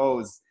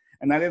exposed.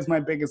 And that is my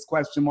biggest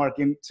question mark,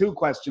 and 2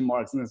 question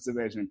marks in this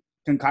division.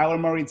 Can Kyler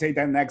Murray take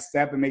that next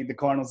step and make the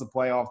Cardinals a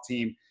playoff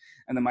team?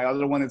 And then my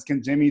other one is,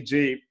 can Jimmy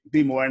G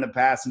be more in the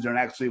passenger and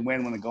actually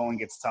win when the going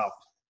gets tough?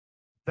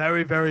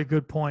 Very, very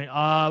good point.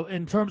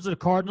 In terms of the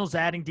Cardinals,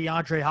 adding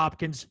DeAndre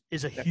Hopkins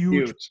is a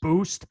huge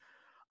boost.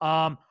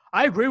 I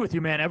agree with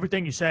you, man,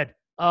 everything you said.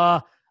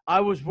 I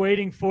was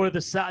waiting for the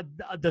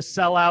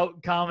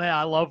sellout comment.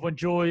 I love when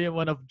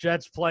a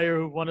Jets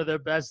player, one of their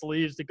best,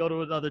 leaves to go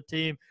to another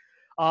team.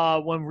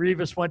 When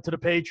Revis went to the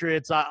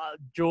Patriots,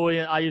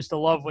 Julian, I used to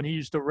love when he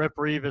used to rip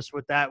Revis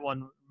with that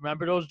one.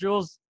 Remember those,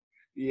 Jules?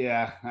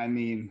 Yeah, I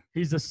mean.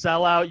 He's a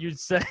sellout, you'd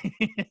say.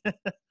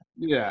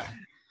 Yeah.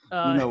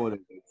 You know what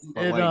it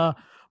is.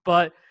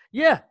 But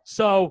yeah,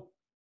 so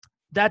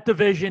that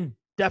division,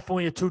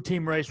 definitely a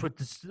 2-team race with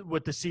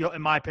the Seahawks,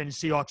 in my opinion,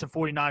 Seahawks and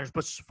 49ers.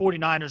 But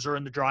 49ers are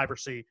in the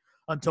driver's seat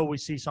until we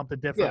see something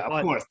different. Yeah,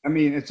 of course. I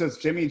mean, it's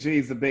just Jimmy G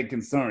is the big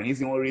concern. He's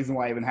the only reason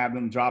why I even have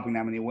them dropping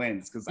that many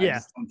wins, because I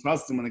just don't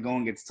trust him when the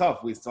going gets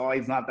tough. We saw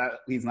he's not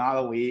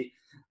elite.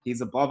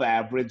 He's above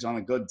average on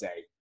a good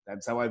day.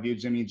 That's how I view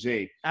Jimmy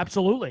G.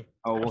 Absolutely.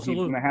 Oh, well,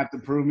 Absolutely. He's going to have to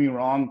prove me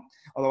wrong.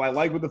 Although I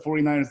like what the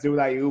 49ers do with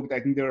Ayuk. I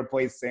think they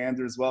replace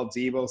Sanders well.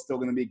 Deebo's still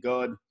going to be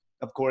good.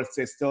 Of course,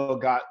 they still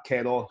got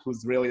Kittle,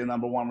 who's really the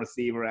number 1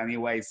 receiver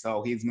anyway,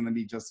 so he's going to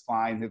be just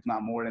fine, if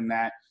not more than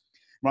that.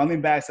 Running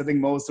backs, I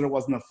think Mostert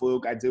wasn't a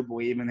fluke. I do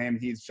believe in him.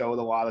 He's showed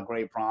a lot of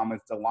great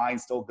promise. The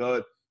line's still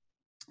good.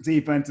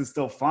 Defense is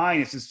still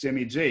fine. It's just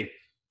Jimmy G.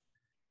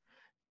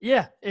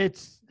 Yeah,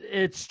 it's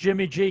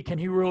Jimmy G. Can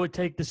he really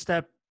take the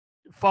step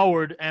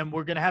forward? And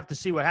we're going to have to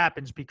see what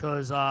happens,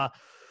 because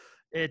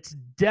it's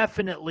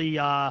definitely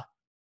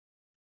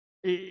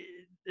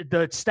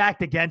it's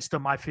stacked against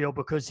him, I feel,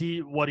 because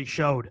what he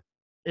showed.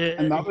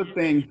 Another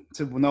thing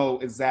to know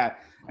is that,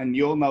 and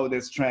you'll know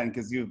this trend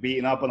because you've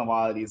beaten up on a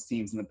lot of these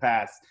teams in the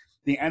past,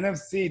 the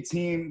NFC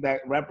team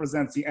that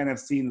represents the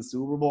NFC in the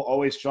Super Bowl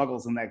always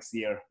struggles the next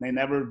year. They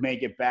never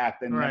make it back.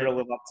 They Right. never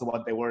live up to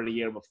what they were the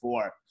year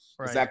before.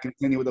 Right. Does that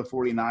continue with the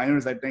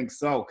 49ers? I think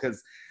so,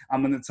 because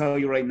I'm going to tell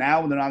you right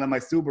now, they're not in my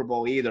Super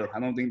Bowl either. I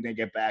don't think they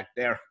get back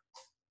there.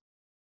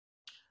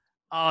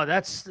 Oh,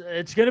 it's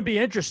going to be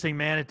interesting,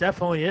 man. It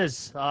definitely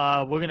is.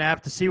 We're going to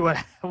have to see what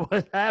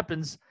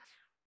happens.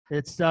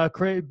 It's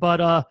crazy.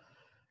 But,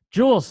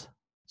 Jules,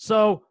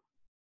 so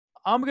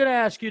I'm going to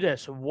ask you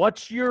this.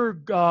 What's your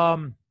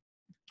playoff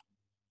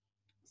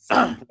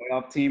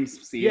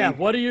teams? Seeding? Yeah,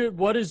 what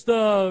is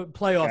the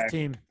playoff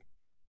team?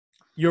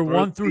 Your First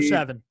 1 through seed,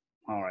 7.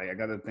 All right, I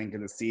got to think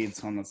of the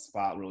seeds on the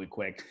spot really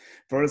quick.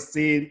 First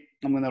seed,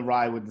 I'm going to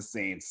ride with the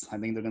Saints. I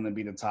think they're going to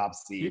be the top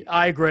seed.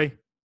 I agree.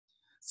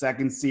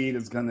 Second seed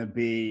is going to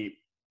be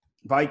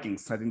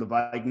Vikings. I think the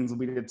Vikings will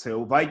be the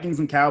 2. Vikings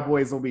and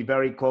Cowboys will be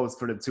very close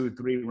for the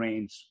 2-3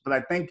 range. But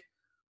I think,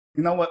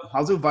 you know what?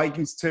 I'll do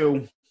Vikings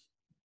 2.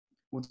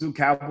 We'll do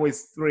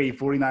Cowboys 3,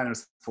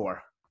 49ers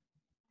 4.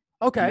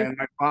 Okay. And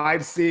my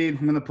 5 seed,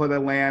 I'm going to put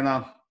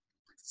Atlanta.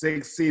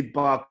 6 seed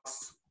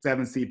Bucks.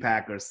 7 seed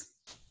Packers.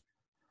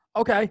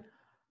 Okay.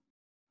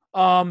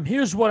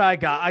 Here's what I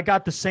got. I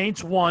got the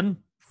Saints 1,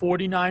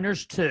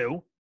 49ers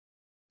 2,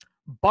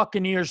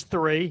 Buccaneers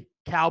 3,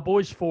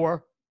 Cowboys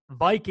 4,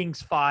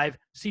 Vikings 5,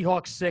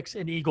 Seahawks 6,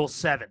 and Eagles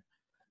 7.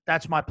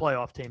 That's my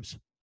playoff teams.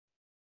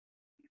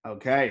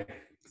 Okay.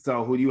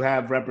 So who do you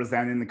have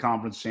representing the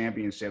conference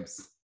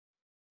championships?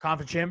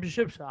 Conference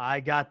championships? I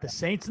got the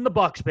Saints and the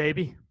Bucks,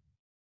 baby.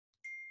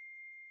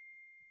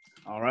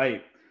 All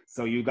right.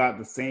 So you got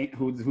the Saints.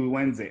 Who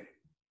wins it?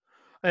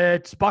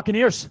 It's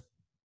Buccaneers.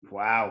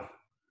 Wow.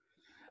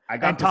 I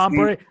got and Tom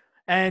Brady.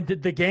 And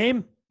the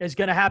game is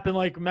going to happen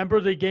like,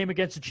 remember the game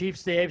against the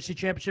Chiefs, the AFC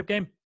Championship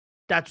game?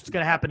 That's what's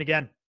going to happen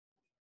again.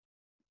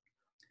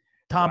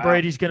 Tom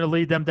Brady's going to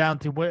lead them down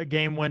to a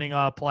game-winning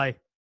play,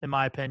 in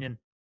my opinion.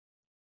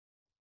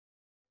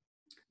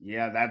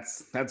 Yeah,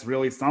 that's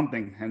really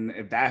something. And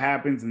if that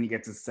happens and he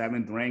gets his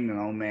 7th ring, then,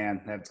 oh,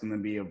 man, that's going to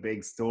be a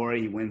big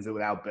story. He wins it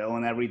without Bill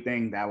and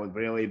everything. That would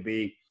really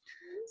be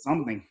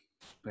something.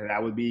 But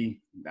that would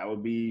be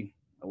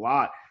a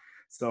lot.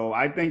 So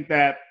I think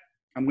that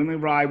I'm going to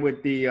ride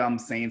with the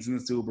Saints in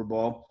the Super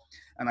Bowl.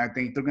 And I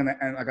think they're going to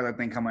 – and I got to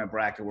think how my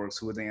bracket works,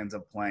 who they end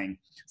up playing.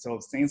 So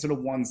if Saints are the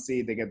 1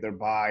 seed, they get their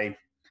bye.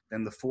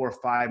 Then the 4-5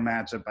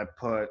 matchup, I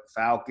put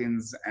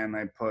Falcons and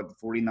I put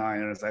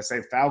 49ers. I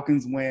say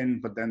Falcons win,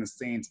 but then the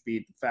Saints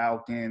beat the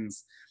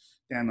Falcons.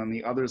 Then on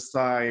the other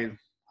side,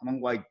 I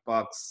don't like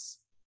Bucks.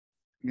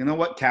 You know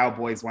what?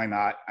 Cowboys, why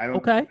not? I don't.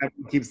 Okay.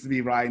 Everyone keeps to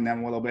be riding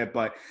them a little bit,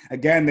 but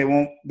again, they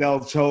won't. They'll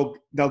choke.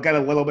 They'll get a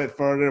little bit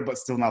further, but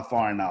still not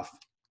far enough.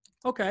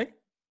 Okay,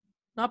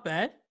 not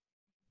bad.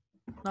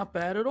 Not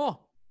bad at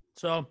all.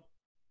 So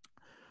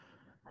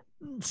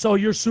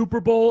your Super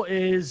Bowl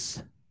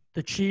is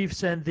the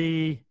Chiefs and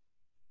the.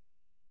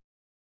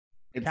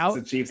 It's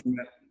the Chiefs.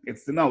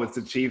 It's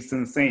the Chiefs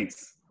and the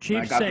Saints.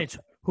 Chiefs, Saints.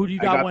 Who do you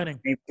got winning?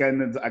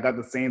 I got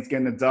the Saints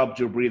getting the dub.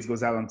 Drew Brees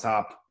goes out on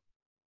top.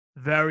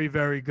 Very,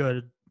 very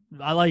good.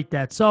 I like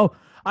that. So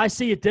I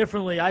see it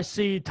differently. I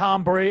see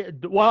Tom Brady.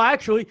 Well,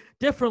 actually,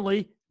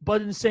 differently,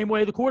 but in the same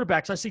way the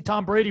quarterbacks. I see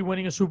Tom Brady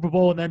winning a Super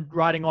Bowl and then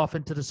riding off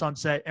into the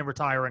sunset and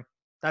retiring.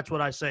 That's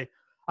what I say.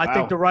 I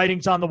think the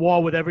writing's on the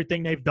wall with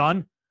everything they've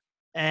done,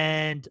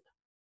 and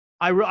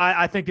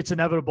I think it's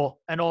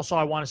inevitable. And also,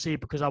 I want to see it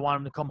because I want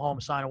him to come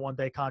home, sign a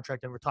one-day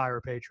contract, and retire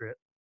a Patriot.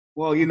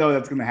 Well, you know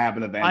that's going to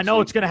happen eventually. I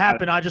know it's going to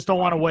happen. I just don't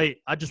want to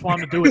wait. I just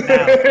want him to do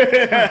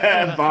it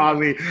now.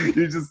 Bobby,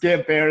 you just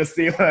can't bear to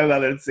see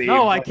another team.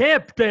 No, I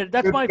can't.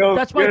 That's my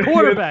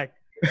quarterback.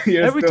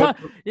 Every time.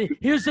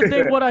 Here's the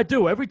thing. What I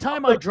do every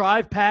time I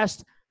drive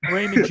past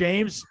Raymond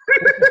James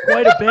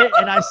quite a bit,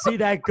 and I see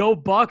that go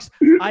Bucks,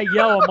 I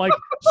yell. I'm like,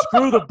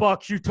 "Screw the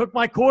Bucks! You took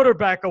my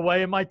quarterback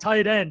away and my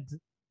tight end."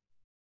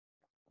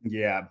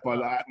 Yeah,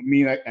 but I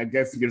mean, I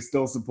guess you're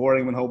still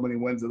supporting him and hoping he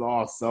wins it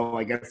all. So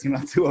I guess you're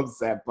not too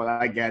upset. But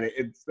I get it.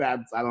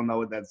 I don't know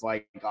what that's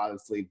like,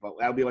 honestly. But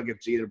that would be like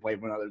if Jeter played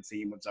for another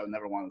team, which I would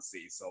never want to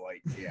see. So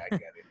like, yeah, I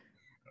get it.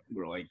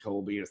 We're like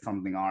Kobe or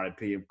something,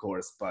 RIP, of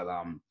course. But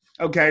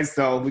okay,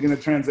 so we're gonna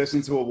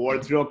transition to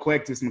awards real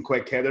quick. Do some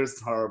quick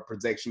hitters or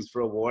predictions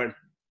for award.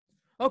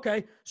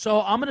 Okay,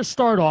 so I'm gonna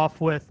start off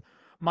with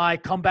my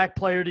comeback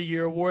player of the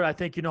year award. I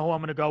think you know who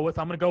I'm gonna go with.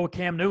 I'm gonna go with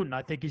Cam Newton.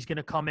 I think he's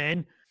gonna come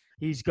in.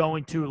 He's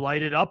going to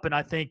light it up, and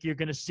I think you're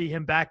going to see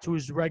him back to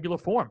his regular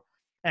form.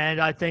 And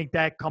I think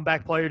that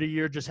comeback player of the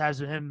year just has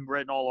him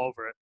written all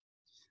over it.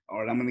 All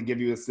right, I'm going to give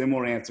you a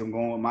similar answer. I'm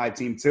going with my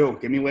team, too.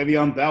 Give me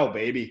Le'Veon Bell,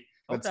 baby.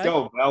 Let's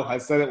go, Bell. I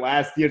said it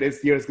last year.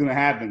 This year it's going to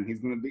happen.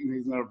 He's going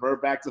to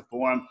revert back to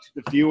form.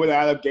 The feud with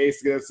Adam Gase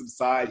is going to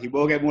subside. He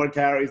will get more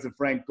carries than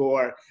Frank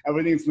Gore.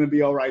 Everything's going to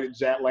be all right at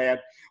Jetland.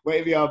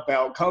 Le'Veon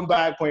Bell,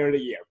 comeback player of the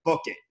year.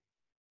 Book it.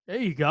 There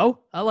you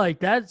go. I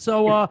like that.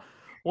 So,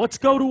 let's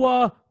go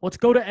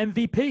to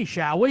MVP,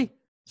 shall we?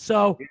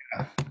 So,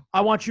 yeah.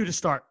 I want you to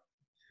start.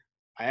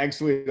 I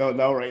actually don't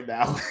know right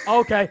now.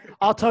 Okay,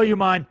 I'll tell you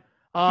mine.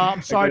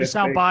 I'm sorry to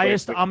sound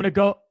biased. I'm gonna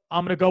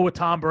go with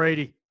Tom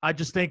Brady. I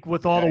just think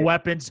with all the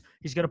weapons,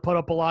 he's going to put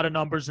up a lot of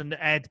numbers. And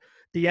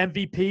the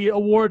MVP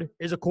award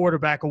is a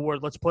quarterback award.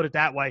 Let's put it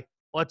that way.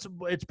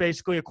 It's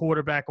basically a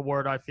quarterback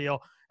award, I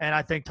feel. And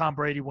I think Tom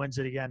Brady wins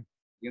it again.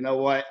 You know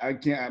what?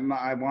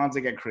 I want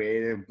to get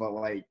creative, but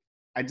like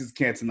I just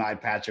can't deny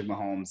Patrick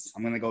Mahomes.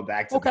 I'm gonna go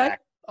back to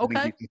back. I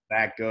think he's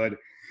that good,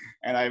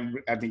 and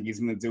I think he's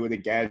gonna do it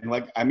again.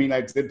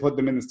 I did put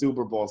them in the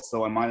Super Bowl,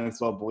 so I might as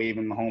well believe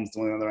in Mahomes to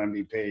win another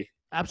MVP.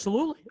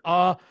 Absolutely.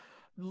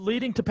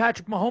 Leading to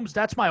Patrick Mahomes,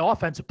 that's my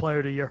offensive player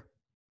of the year.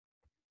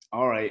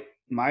 All right,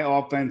 my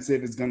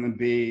offensive is gonna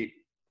be.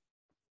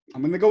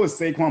 I'm gonna go with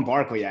Saquon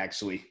Barkley.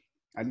 Actually,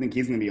 I think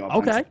he's gonna be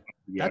offensive. Okay,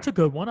 that's a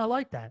good one. I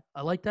like that.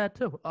 I like that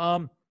too.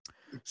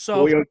 So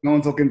Julio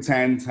Jones will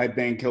contend. I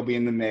think he'll be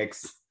in the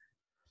mix.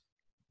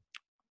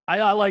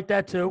 I like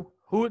that too.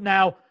 Who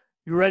now?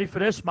 You ready for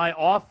this? My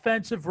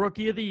offensive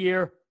rookie of the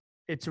year.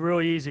 It's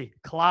really easy.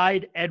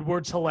 Clyde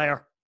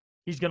Edwards-Helaire.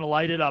 He's going to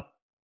light it up.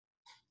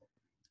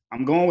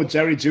 I'm going with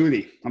Jerry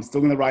Jeudy. I'm still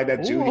going to ride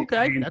that Jeudy.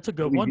 Okay, that's a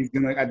good one.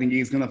 I think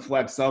he's going to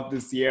flex up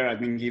this year. I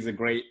think he's a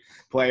great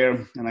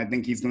player, and I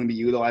think he's going to be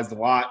utilized a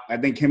lot. I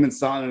think him and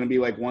Sutton are going to be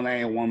like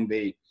 1A and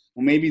 1B.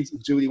 Well, maybe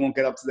Jeudy won't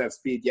get up to that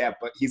speed yet,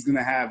 but he's going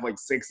to have like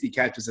 60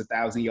 catches,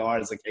 1,000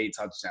 yards, like 8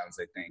 touchdowns,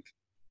 I think.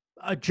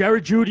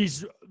 Jerry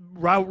Jeudy's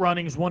route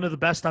running is one of the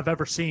best I've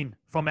ever seen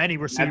from any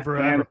receiver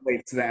ever. That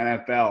translates to the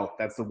NFL.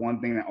 That's the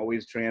one thing that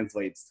always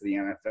translates to the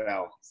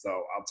NFL. So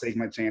I'll take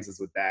my chances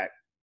with that.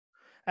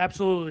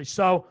 Absolutely.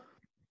 So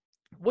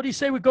what do you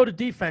say we go to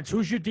defense?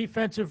 Who's your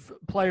defensive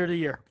player of the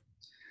year?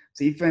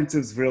 Defense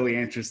is really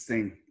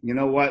interesting. You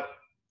know what?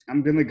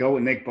 I'm going to go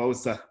with Nick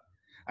Bosa.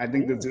 I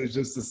think the dude's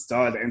just a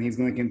stud, and he's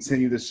going to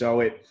continue to show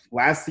it.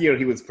 Last year,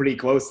 he was pretty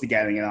close to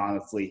getting it,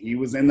 honestly. He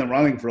was in the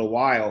running for a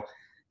while,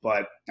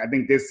 but I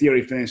think this year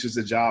he finishes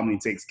the job and he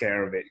takes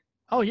care of it.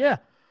 Oh, yeah.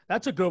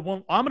 That's a good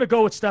one. I'm going to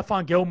go with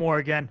Stephon Gilmore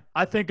again.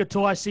 I think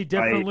until I see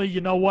differently, you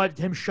know what,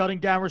 him shutting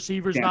down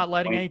receivers, not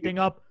letting anything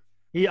up,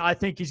 I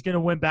think he's going to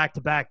win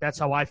back-to-back. That's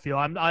how I feel.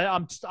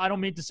 I don't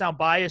mean to sound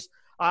biased.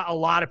 A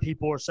lot of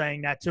people are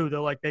saying that too. They're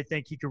like they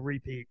think he could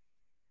repeat.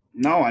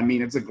 No, I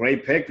mean, it's a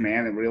great pick,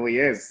 man. It really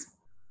is.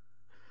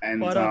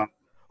 And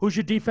who's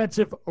your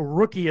defensive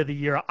rookie of the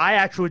year? I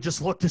actually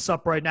just looked this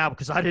up right now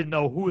because I didn't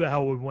know who the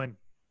hell would win.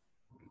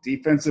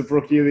 Defensive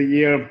rookie of the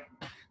year,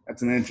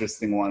 that's an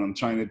interesting one. I'm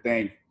trying to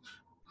think.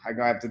 I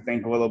have to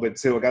think a little bit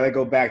too. I got to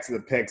go back to the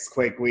picks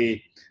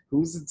quickly.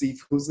 Who's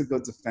the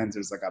good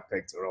defenders that got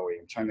picked early?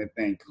 I'm trying to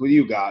think. Who do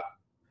you got?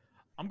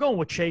 I'm going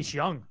with Chase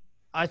Young.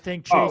 I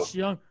think Chase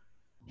Young.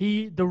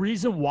 The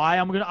reason why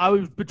I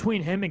was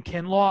between him and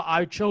Kinlaw.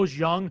 I chose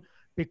Young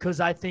because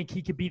I think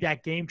he could be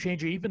that game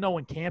changer, even though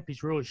in camp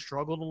he's really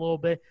struggled a little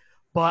bit.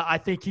 But I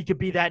think he could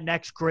be that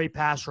next great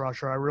pass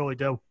rusher. I really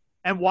do.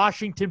 And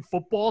Washington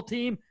football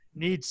team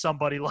needs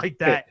somebody like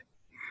that.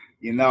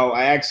 You know,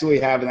 I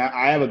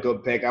have a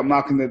good pick. I'm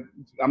not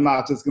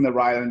just gonna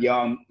ride on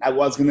Young. I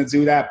was gonna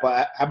do that,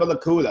 but how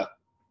about Okudah?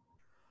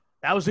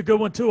 That was a good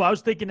one too. I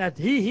was thinking that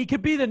he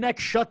could be the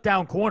next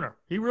shutdown corner.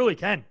 He really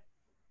can.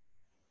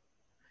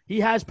 He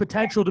has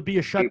potential to be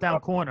a shutdown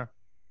corner.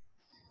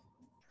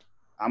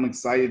 I'm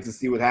excited to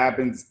see what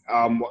happens.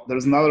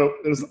 There's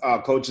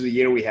Coach of the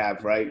Year we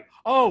have, right?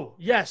 Oh,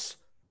 yes.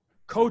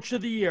 Coach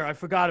of the Year. I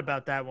forgot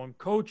about that one.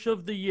 Coach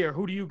of the Year.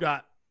 Who do you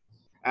got?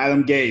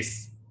 Adam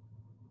Gase.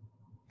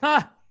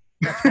 Ha!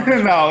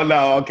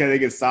 No. Okay, they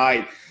get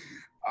side.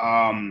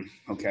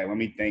 Okay, let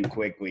me think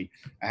quickly.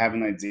 I have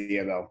an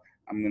idea, though.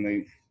 I'm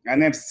going to –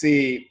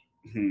 NFC.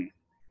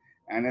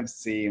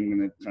 NFC, I'm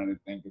going to try to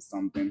think of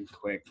something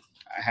quick.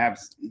 I have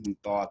some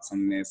thoughts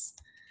on this.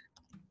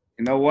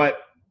 You know what?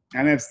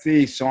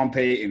 NFC, Sean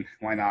Payton.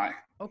 Why not?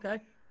 Okay.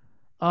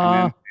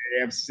 And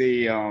then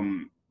AFC,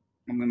 I'm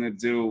going to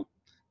do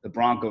the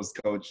Broncos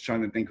coach.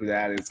 Trying to think who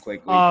that is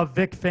quickly.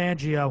 Vic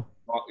Fangio.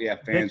 Oh, yeah,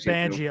 Fangio. Vic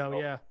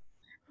Fangio, yeah.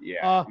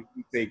 Yeah, I'm going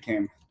to take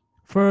him.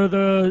 For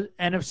the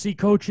NFC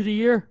Coach of the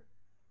Year,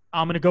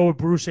 I'm going to go with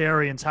Bruce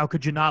Arians. How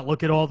could you not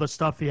look at all the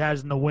stuff he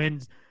has in the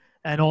wins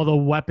and all the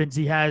weapons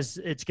he has?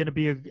 It's going to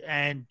be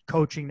and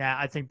coaching that.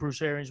 I think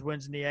Bruce Arians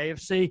wins in the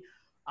AFC.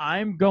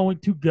 I'm going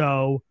to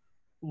go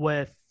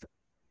with,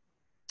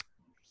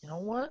 you know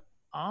what?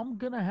 I'm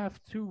going to have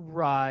to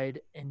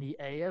ride in the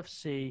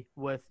AFC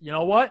with, you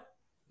know what?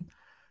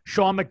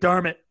 Sean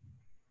McDermott.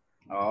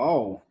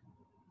 Oh.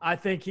 I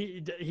think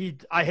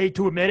I hate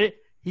to admit it,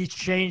 he's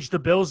changed the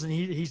Bills, and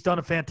he's done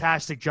a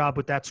fantastic job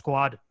with that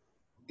squad.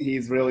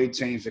 He's really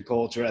changed the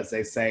culture, as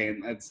they say,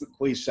 and it's a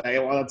cliche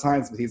a lot of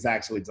times, but he's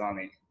actually done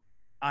it.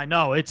 I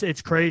know.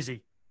 It's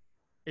crazy.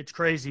 It's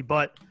crazy,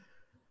 but –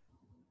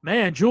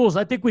 man, Jules,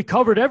 I think we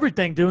covered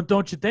everything, dude.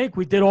 Don't you think?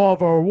 We did all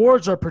of our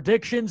awards, our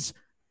predictions.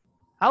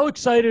 How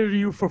excited are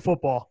you for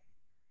football?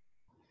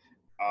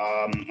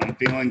 I'm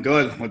feeling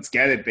good. Let's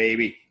get it,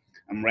 baby.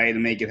 I'm ready to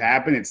make it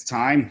happen. It's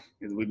time.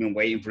 We've been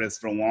waiting for this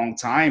for a long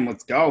time.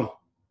 Let's go.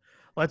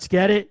 Let's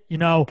get it. You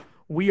know,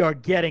 we are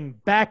getting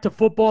back to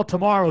football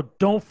tomorrow.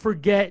 Don't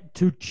forget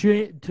to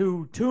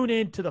tune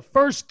in to the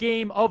first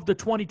game of the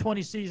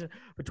 2020 season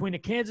between the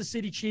Kansas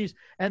City Chiefs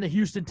and the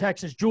Houston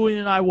Texans. Julian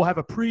and I will have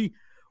a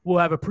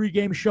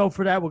pregame show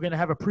for that. We're going to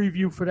have a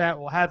preview for that.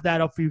 We'll have that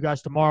up for you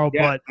guys tomorrow.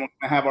 Yeah, but we're going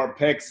to have our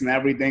picks and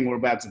everything. We're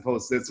about to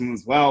post this one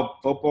as well.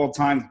 Football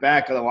time's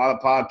back at a lot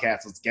of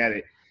podcasts. Let's get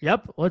it.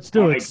 Yep, let's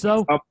do it.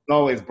 So, as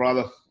always,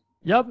 brother.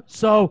 Yep.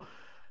 So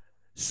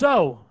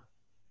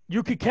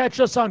you can catch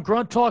us on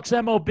Grunt Talks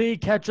MLB,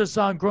 catch us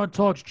on Grunt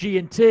Talks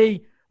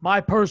G&T. My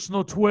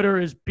personal Twitter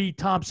is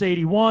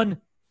btomps81.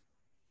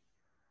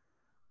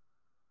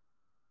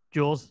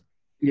 Jules?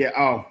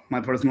 Yeah,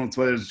 my personal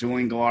Twitter is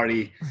Julian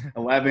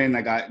Gallardi11.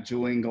 I got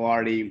Julian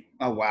Gallardi.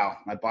 Oh, wow.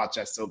 I botched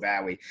that so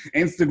badly.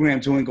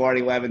 Instagram, Julian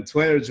Gallardi11.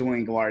 Twitter,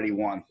 Julian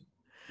Gallardi1.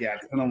 Yeah,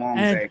 it's been a long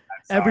day.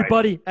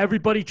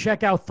 Everybody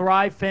check out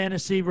Thrive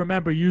Fantasy.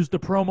 Remember, use the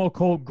promo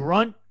code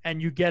GRUNT,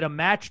 and you get a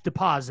match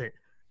deposit.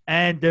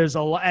 And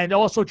and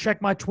also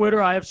check my Twitter.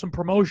 I have some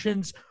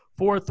promotions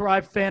for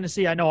Thrive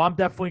Fantasy. I know I'm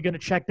definitely going to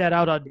check that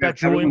out. I bet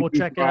Julian will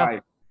check it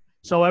out.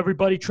 So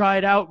everybody try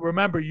it out.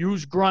 Remember,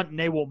 use Grunt, and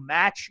they will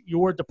match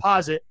your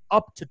deposit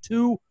up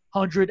to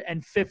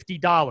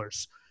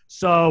 $250.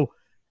 So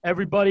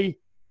everybody,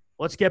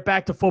 let's get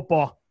back to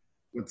football.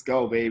 Let's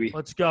go, baby.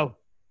 Let's go.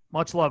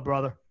 Much love,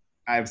 brother.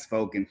 I have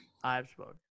spoken.